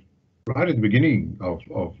issued right at the beginning of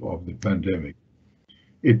the pandemic,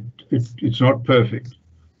 it's not perfect.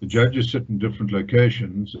 The judges sit in different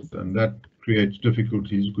locations, and that creates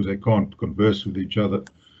difficulties because they can't converse with each other.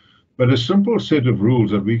 But a simple set of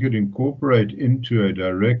rules that we could incorporate into a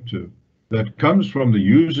directive that comes from the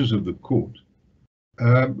users of the court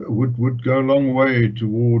would go a long way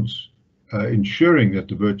towards ensuring that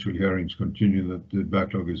the virtual hearings continue, that the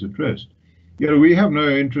backlog is addressed. We have no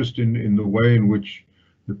interest in the way in which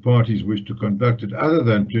the parties wish to conduct it, other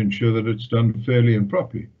than to ensure that it's done fairly and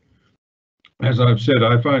properly. As I've said,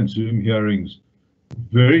 I find Zoom hearings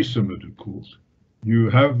very similar to court. You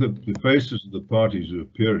have the faces of the parties who are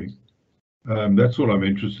appearing. That's all I'm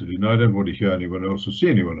interested in. I don't want to hear anyone else or see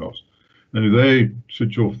anyone else. And if they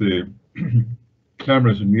switch off their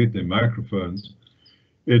cameras and mute their microphones,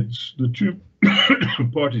 it's the 2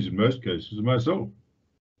 parties in most cases and myself.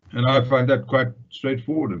 And I find that quite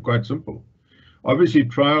straightforward and quite simple. Obviously,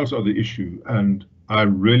 trials are the issue, and I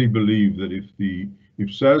really believe that if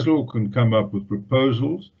SASLaw can come up with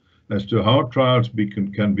proposals as to how trials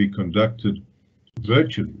can be conducted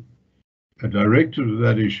virtually, a directive of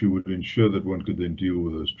that issue would ensure that one could then deal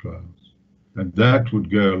with those trials. And that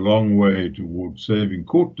would go a long way towards saving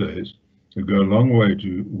court days, and go a long way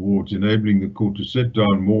towards enabling the court to set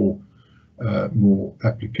down more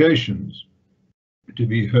applications to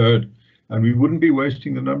be heard, and we wouldn't be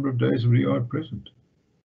wasting the number of days we are at present.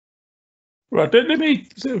 Right. Let me,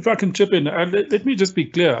 if I can chip in, let me just be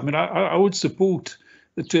clear. I mean, I would support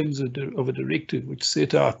the terms of a directive which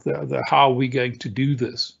set out the how we're going to do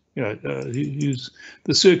this. Use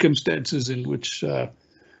the circumstances in which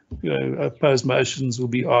opposed motions will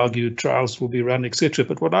be argued, trials will be run, etc.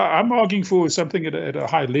 But what I'm arguing for is something at a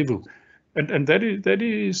high level, and that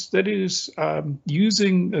is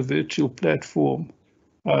using a virtual platform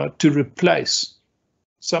to replace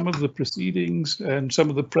some of the proceedings and some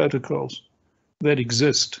of the protocols that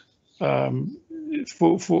exist. For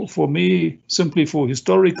me, simply for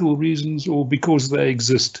historical reasons or because they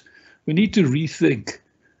exist, we need to rethink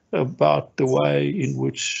about the way in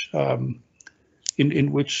which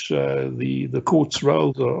the court's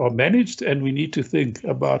roles are managed, and we need to think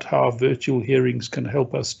about how virtual hearings can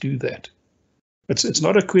help us do that. It's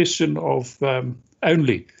not a question of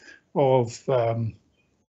only of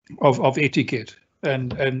etiquette.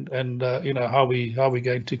 and you know, how we're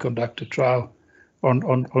going to conduct a trial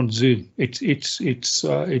on Zoom.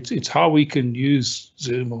 It's how we can use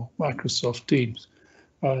Zoom or Microsoft Teams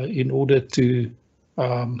in order to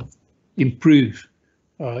improve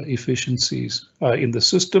efficiencies in the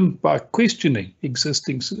system by questioning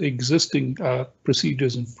existing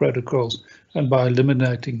procedures and protocols, and by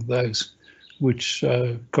eliminating those which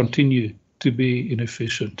continue to be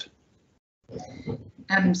inefficient.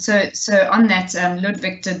 So on that,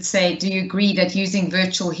 Ludwig did say, do you agree that using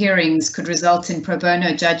virtual hearings could result in pro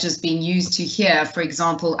bono judges being used to hear, for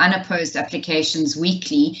example, unopposed applications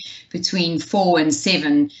weekly between 4 and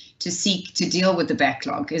 7 to seek to deal with the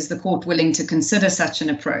backlog? Is the court willing to consider such an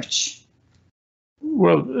approach?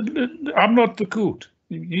 Well, I'm not the court.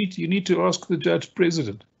 You need to ask the judge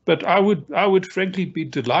president. But I would frankly be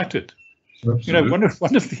delighted. Absolutely. You know,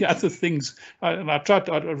 one of the other things, and I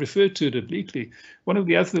referred to it obliquely, one of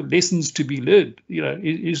the other lessons to be learned, you know,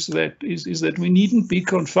 is that we needn't be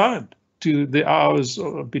confined to the hours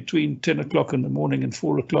between 10 o'clock in the morning and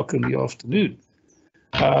 4 o'clock in the afternoon.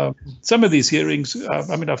 Some of these hearings,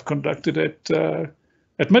 I mean, I've conducted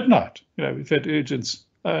at midnight. You know, we've had urgents.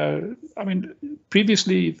 I mean,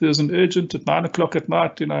 previously, if there was an urgent at 9 o'clock at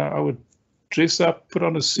night, you know, I would dress up, put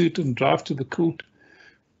on a suit, and drive to the court,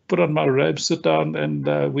 put on my robe, sit down,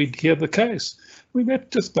 and we'd hear the case. I mean,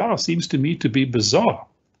 that just now seems to me to be bizarre.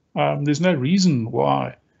 There's no reason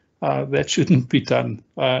why that shouldn't be done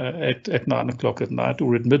at 9 o'clock at night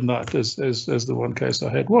or at midnight, as the one case I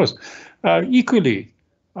had was. Equally,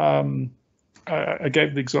 I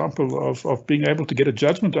gave the example of being able to get a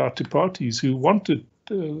judgment out to parties who wanted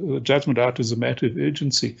the judgment out as a matter of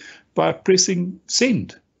urgency by pressing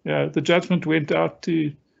send. The judgment went out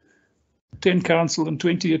to 10 counsel and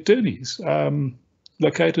 20 attorneys,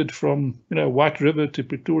 located from, you know, White River to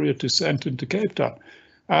Pretoria to Sandton to Cape Town.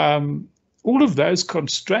 All of those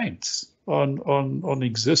constraints on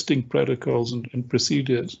existing protocols and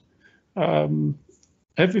procedures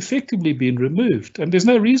have effectively been removed, and there's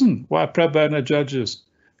no reason why pro bono judges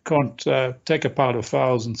can't take a pile of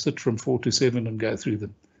files and sit from 4 to 7 and go through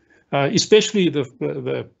them. Especially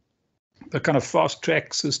the kind of fast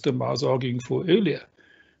track system I was arguing for earlier,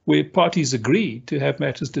 where parties agree to have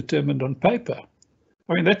matters determined on paper.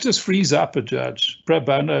 I mean, that just frees up a judge, pro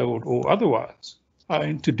bono or otherwise,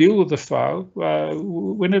 to deal with the file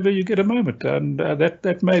whenever you get a moment, and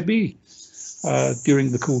that may be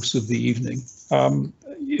during the course of the evening.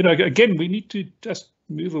 You know, again, we need to just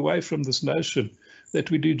move away from this notion that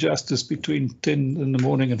we do justice between 10 in the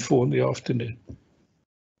morning and 4 in the afternoon.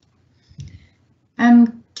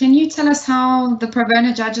 Can you tell us how the pro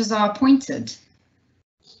bono judges are appointed?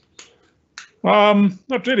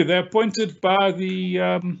 Not really. They're appointed by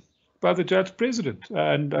the judge president,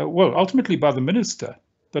 and well, ultimately by the minister,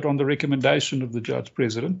 but on the recommendation of the judge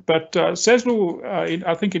president. But SASLAW,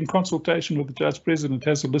 I think, in consultation with the judge president,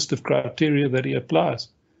 has a list of criteria that he applies,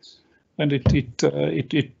 and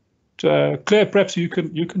Claire, perhaps you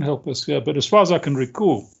can help us here. But as far as I can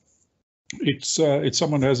recall, it's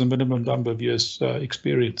someone who has a minimum number of years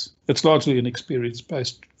experience. It's largely an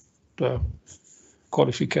experience-based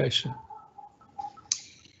qualification.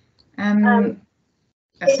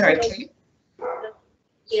 Sorry, please.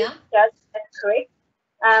 Yeah, that's correct.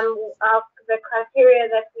 The criteria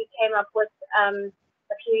that we came up with a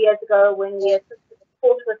few years ago when we assisted the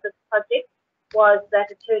court with this project was that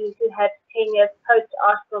attorneys who had 10 years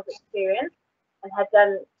post-articles experience and had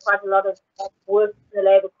done quite a lot of work in the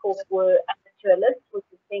Labour Court were added to a list, which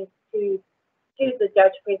is sent to the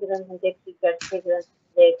Judge President and Deputy Judge President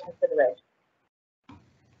for their consideration.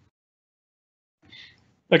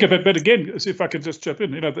 Okay, but again, see if I can just chip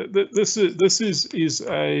in. You know, this is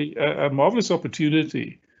a marvelous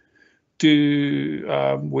opportunity to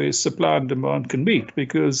where supply and demand can meet,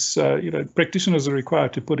 because you know, practitioners are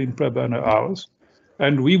required to put in pro bono hours,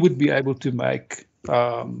 and we would be able to make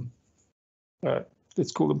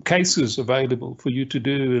let's call them cases available for you to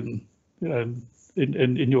do in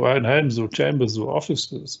your own homes or chambers or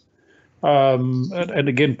offices. And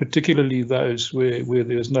again, particularly those where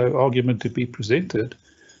there's no argument to be presented.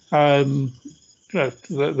 You know,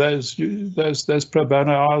 those pro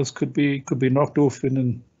bono hours could be knocked off in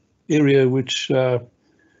an area which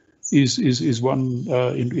is one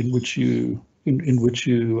in which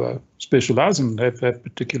you specialize and have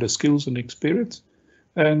particular skills and experience,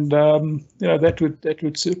 and you know, that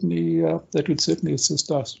would certainly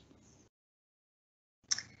assist us.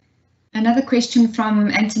 Another question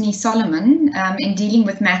from Anthony Solomon. In dealing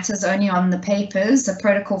with matters only on the papers, a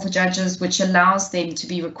protocol for judges which allows them to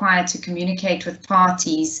be required to communicate with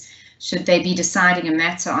parties should they be deciding a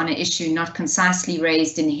matter on an issue not concisely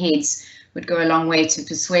raised in heads would go a long way to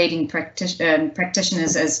persuading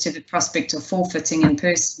practitioners as to the prospect of forfeiting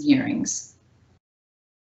in-person hearings.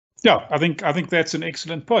 Yeah, I think that's an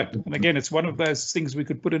excellent point. And again, it's one of those things we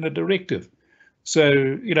could put in a directive. So,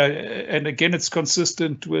 you know, and again, it's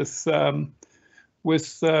consistent with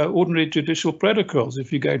ordinary judicial protocols.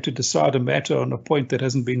 If you're going to decide a matter on a point that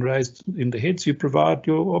hasn't been raised in the heads, you provide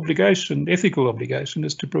your obligation, ethical obligation,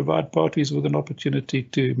 is to provide parties with an opportunity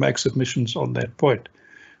to make submissions on that point.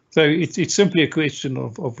 So it's simply a question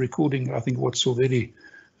of recording, I think, what's already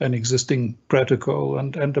an existing protocol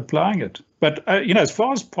and applying it. But, you know, as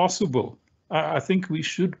far as possible, I think we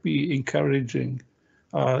should be encouraging,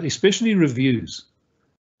 especially reviews,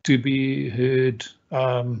 to be heard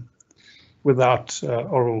without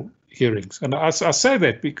oral hearings. And I say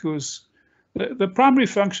that because the primary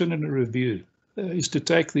function in a review is to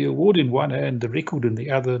take the award in one hand, the record in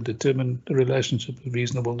the other, and determine the relationship of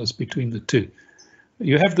reasonableness between the two.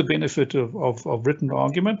 You have the benefit of written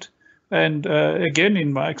argument. And again,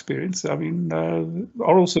 in my experience, I mean,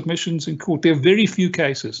 oral submissions in court, there are very few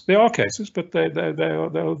cases. There are cases, but they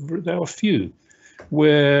are few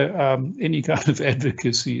where any kind of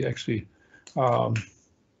advocacy actually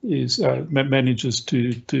manages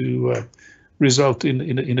to result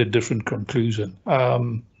in a different conclusion.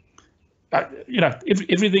 You know,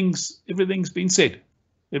 everything's been said,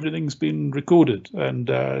 everything's been recorded, and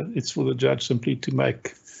it's for the judge simply to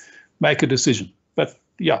make a decision. But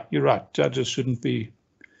yeah, you're right. Judges shouldn't be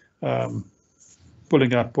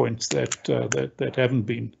pulling out points that haven't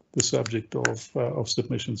been the subject of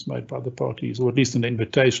submissions made by the parties, or at least an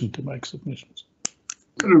invitation to make submissions.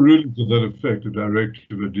 And a ruling to that effect, a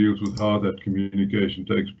directive that deals with how that communication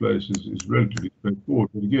takes place, is relatively straightforward.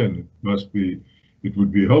 But again, it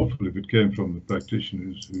would be helpful if it came from the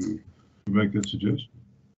practitioners who make that suggestion.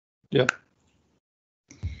 Yeah.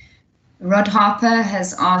 Rod Harper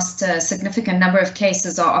has asked, a significant number of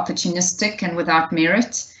cases are opportunistic and without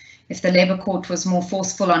merit. If the Labour Court was more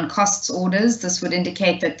forceful on costs orders, this would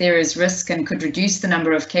indicate that there is risk and could reduce the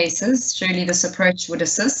number of cases. Surely this approach would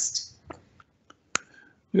assist.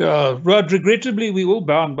 Yeah, Rod, regrettably, we're all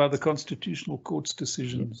bound by the Constitutional Court's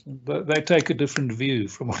decisions. They take a different view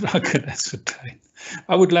from what I can ascertain.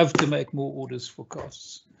 I would love to make more orders for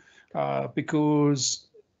costs because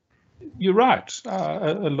you're right.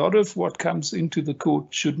 A lot of what comes into the court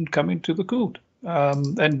shouldn't come into the court.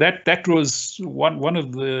 And that was one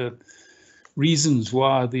of the reasons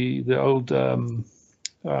why the old,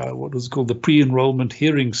 what was called the pre-enrollment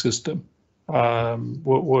hearing system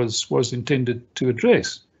was intended to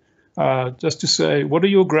address. Just to say, what are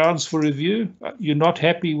your grounds for review? You're not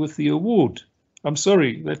happy with the award. I'm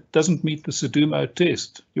sorry, that doesn't meet the Sudumo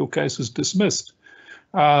test. Your case is dismissed.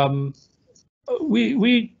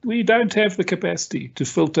 We don't have the capacity to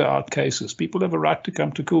filter out cases. People have a right to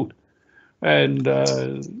come to court. And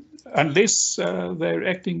unless they're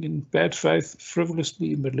acting in bad faith,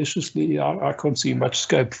 frivolously, maliciously, I can't see much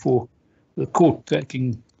scope for the court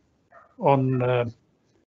taking on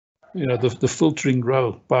you know, the filtering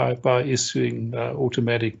role by issuing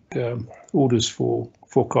automatic orders for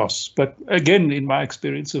costs. But again, in my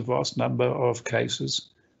experience, a vast number of cases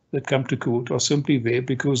that come to court are simply there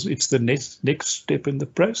because it's the next step in the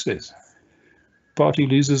process. Party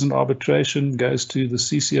loses an arbitration, goes to the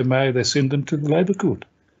CCMA, they send them to the Labour Court.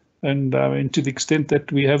 And to the extent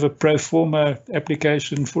that we have a pro forma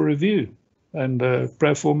application for review and a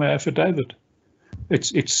pro forma affidavit,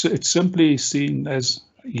 it's simply seen as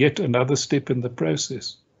yet another step in the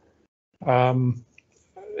process.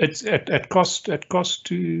 It's at cost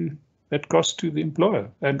to the employer,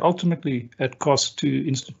 and ultimately at cost to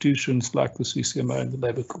institutions like the CCMA and the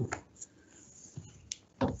Labour Court.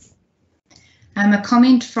 A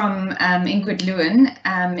comment from Ingrid Lewin.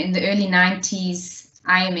 In the early 90s,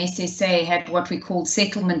 IMSSA had what we called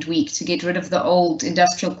Settlement Week to get rid of the old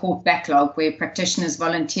industrial court backlog, where practitioners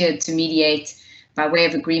volunteered to mediate by way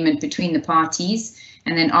of agreement between the parties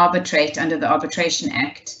and then arbitrate under the Arbitration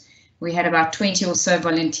Act. We had about 20 or so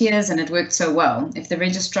volunteers and it worked so well. If the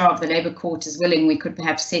registrar of the Labour Court is willing, we could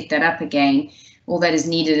perhaps set that up again. All that is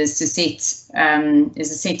needed is to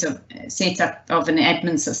set up of an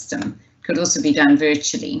admin system. Could also be done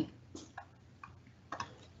virtually.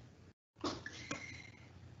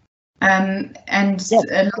 I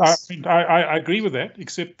agree with that,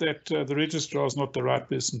 except that the registrar is not the right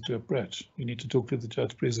person to approach. You need to talk to the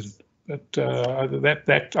judge president. But I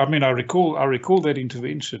recall that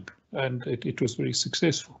intervention, and it was very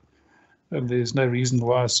successful. And there's no reason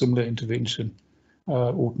why a similar intervention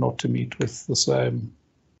ought not to meet with the same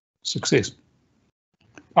success.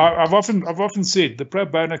 I've often said the pro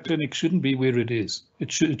bono clinic shouldn't be where it is.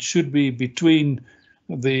 It should be between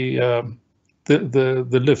the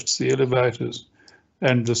lifts, the elevators,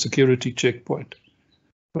 and the security checkpoint.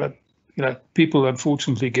 But people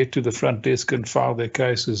unfortunately get to the front desk and file their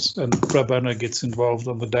cases, and pro bono gets involved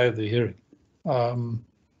on the day of the hearing.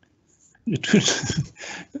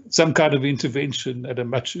 Some kind of intervention at a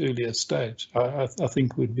much earlier stage, I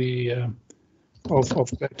think, would be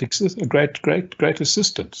of great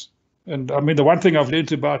assistance. And I mean, the one thing I've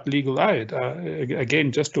learned about legal aid,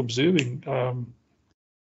 again, just observing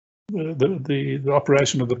the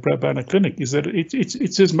operation of the pro bono clinic, is that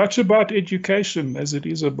it's as much about education as it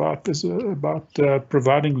is about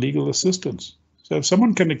providing legal assistance. So if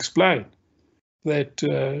someone can explain that,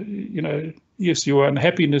 yes, your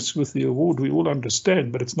unhappiness with the award, we all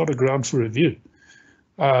understand, but it's not a ground for review.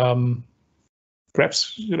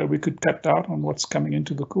 Perhaps, we could cut down on what's coming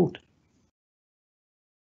into the court.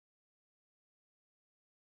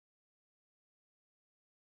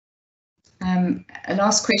 A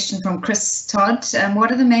last question from Chris Todd.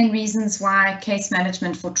 What are the main reasons why case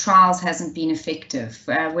management for trials hasn't been effective?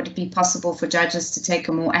 Would it be possible for judges to take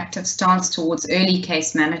a more active stance towards early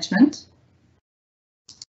case management?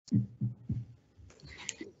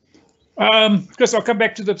 Because I'll come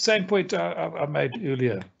back to the same point I made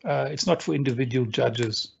earlier. It's not for individual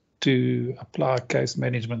judges to apply a case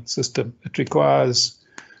management system. It requires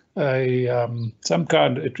some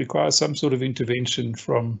sort of intervention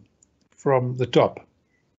from the top.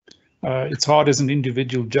 It's hard as an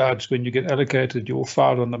individual judge when you get allocated your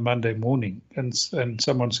file on a Monday morning and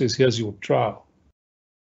someone says, here's your trial.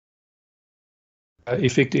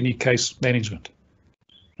 Effect any case management.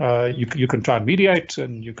 You can try and mediate,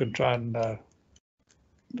 and you can try and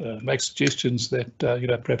make suggestions that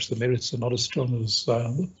perhaps the merits are not as strong as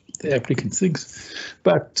the applicant thinks.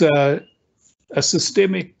 But a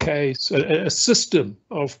systemic case, a system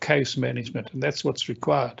of case management, and that's what's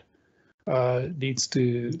required, needs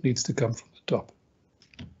to come from the top,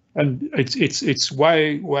 and it's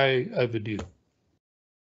way overdue.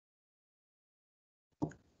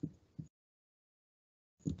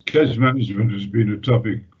 Case management has been a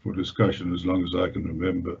topic for discussion as long as I can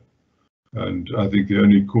remember, and I think the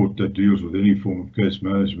only court that deals with any form of case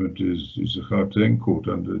management is the Gauteng court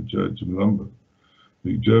under Judge Mlamba.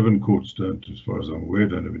 The Durban courts don't, as far as I'm aware,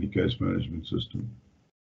 don't have any case management system.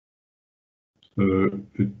 So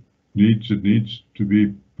it needs to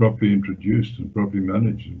be properly introduced and properly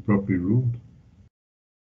managed and properly ruled.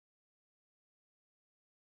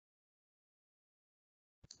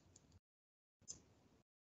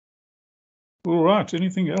 All right,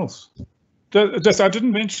 anything else? I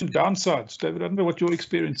didn't mention downsides, David. I don't know what your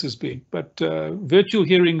experience has been, but virtual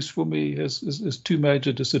hearings for me has two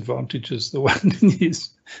major disadvantages. The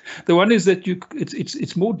one is that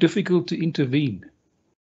it's more difficult to intervene,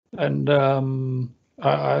 and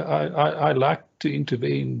I like to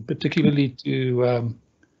intervene, particularly to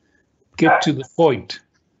get to the point.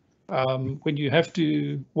 When you have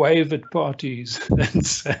to wave at parties and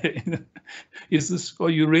say, are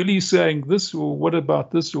you really saying this, or what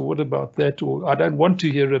about this, or what about that, or I don't want to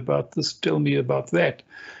hear about this, tell me about that.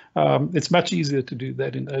 It's much easier to do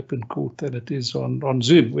that in open court than it is on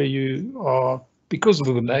Zoom, where you are, because of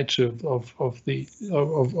the nature of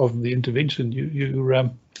the intervention,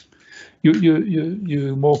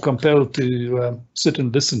 you're more compelled to sit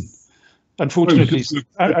and listen. Unfortunately,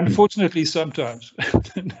 sometimes.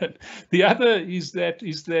 The other is that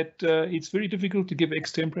it's very difficult to give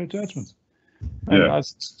extempore judgments. And I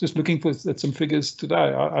was just looking at some figures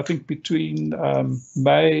today. I think between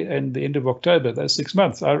May and the end of October, those 6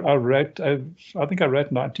 months, I think I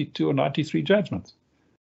wrote 92 or 93 judgments.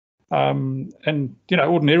 And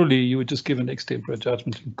ordinarily you would just give an extempore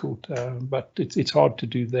judgment in court, but it's hard to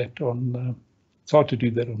do that on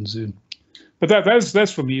Zoom. But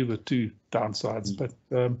that's for me the two downsides. But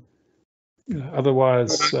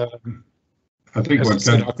otherwise, I think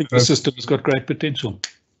the system has got great potential.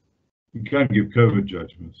 You can give COVID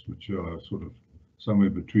judgments, which are sort of somewhere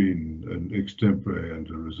between an extempore and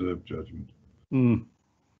a reserve judgment. Mm.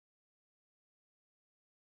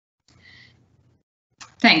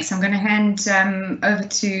 Thanks. I'm going to hand over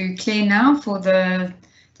to Claire now for the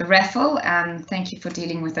raffle. Thank you for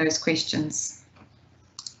dealing with those questions.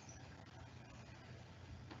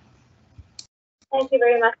 Thank you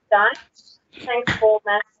very much, Di. Thanks for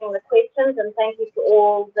managing the questions, and thank you to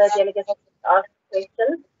all the delegates who asked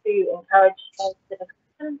questions to encourage the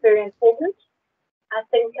discussion. Very important. I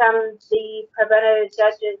think the pro bono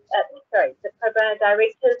judges, the pro bono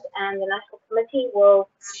directors and the national committee will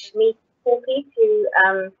meet shortly to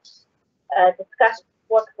discuss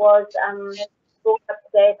what was brought up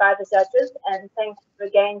today by the judges. And thanks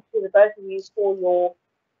again to the both of you for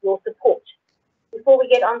your support. Before we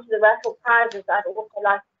get on to the raffle prizes, I'd also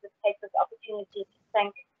like to just take this opportunity to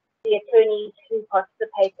thank the attorneys who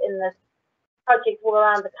participate in this project all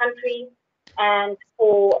around the country, and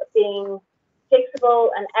for being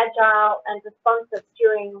flexible and agile and responsive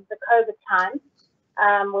during the COVID time,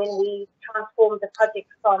 when we transformed the project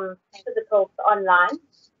from physical to online.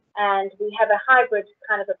 And we have a hybrid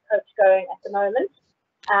kind of approach going at the moment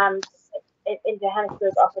in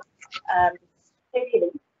Johannesburg office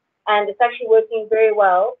particularly, and it's actually working very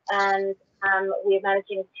well, and we're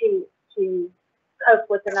managing to cope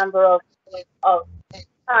with the number of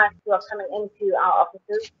clients who are coming into our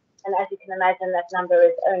offices, and as you can imagine, that number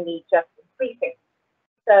is only just increasing.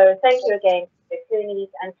 So thank you again to the attorneys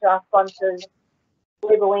and to our sponsors,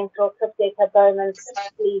 Weber Wenzel, Clifdata, Bowman,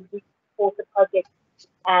 please support the project,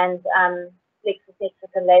 and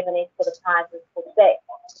LexisNexis and LabourNet for the prizes for today.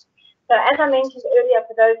 So as I mentioned earlier,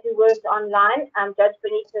 for those who weren't online, Judge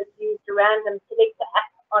Benitez used a random selector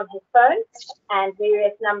app on his phone, and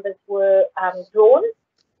various numbers were drawn.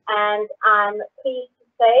 And I'm pleased to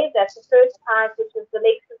say that the first prize, which was the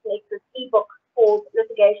LexisNexis ebook called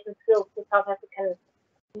Litigation Skills for South African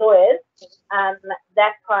Lawyers,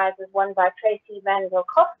 that prize was won by Tracy Van der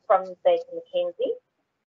Koff from Baker McKenzie.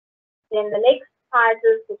 Then the next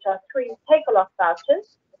prizes, which are 3 take-a-lot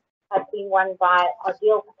vouchers, have been won by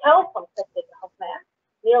Adil Patel from Clifton Hofmeyer,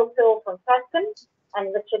 Neil Phil from Fasken,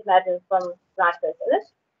 and Richard Madden from Writers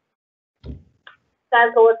Init.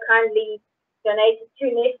 Sazor has kindly donated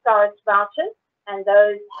 2 Net Storage vouchers, and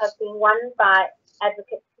those have been won by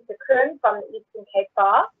Advocate Peter Kern from the Eastern Cape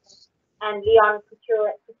Bar and Leon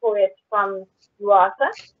Pretorius from UASA.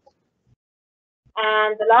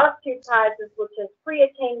 And the last 2 prizes, which is free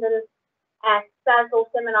attendance at Sazor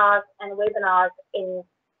seminars and webinars in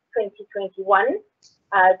 2021,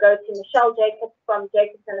 go to Michelle Jacobs from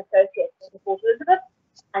Jacobs and Associates in Port Elizabeth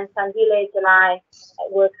and Sandile July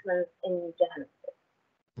at Worksman's in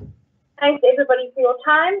Johannesburg. Thanks everybody for your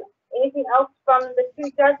time. Anything else from the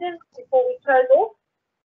 2 judges before we close off?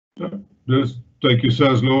 Just thank you,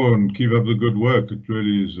 Sazlo, and keep up the good work. It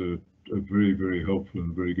really is a very, very helpful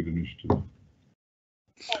and very good initiative.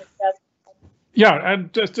 Thanks, Judge. Yeah,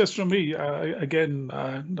 and just from me, again,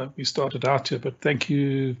 we started out here, but thank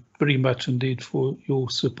you very much indeed for your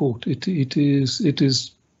support. It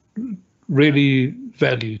is really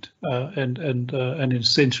valued and an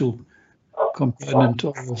essential component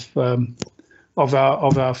of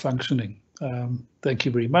our functioning. Thank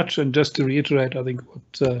you very much. And just to reiterate, I think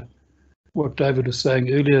what David was saying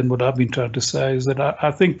earlier and what I've been trying to say is that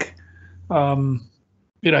I think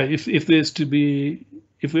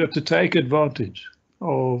if we have to take advantage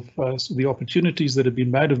of the opportunities that have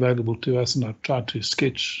been made available to us, and I've tried to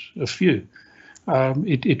sketch a few,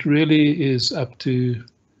 it really is up to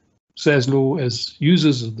SASLaw as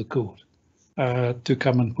users of the court to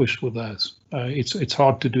come and push for those. It's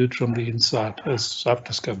hard to do it from the inside, as I've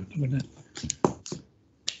discovered.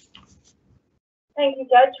 Thank you,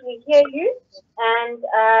 Judge. We hear you. And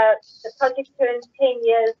the project turns 10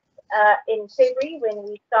 years in February, when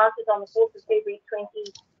we started on the 4th of February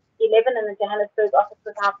 2011 in the Johannesburg office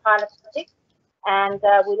with our pilot project. And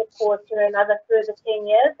we look forward to another further 10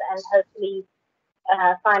 years and hopefully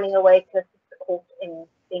finding a way to assist the court in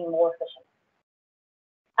being more efficient.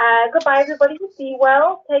 Goodbye, everybody. Be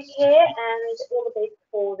well, take care, and all the best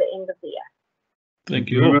for the end of the year. Thank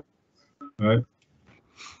you. Bye.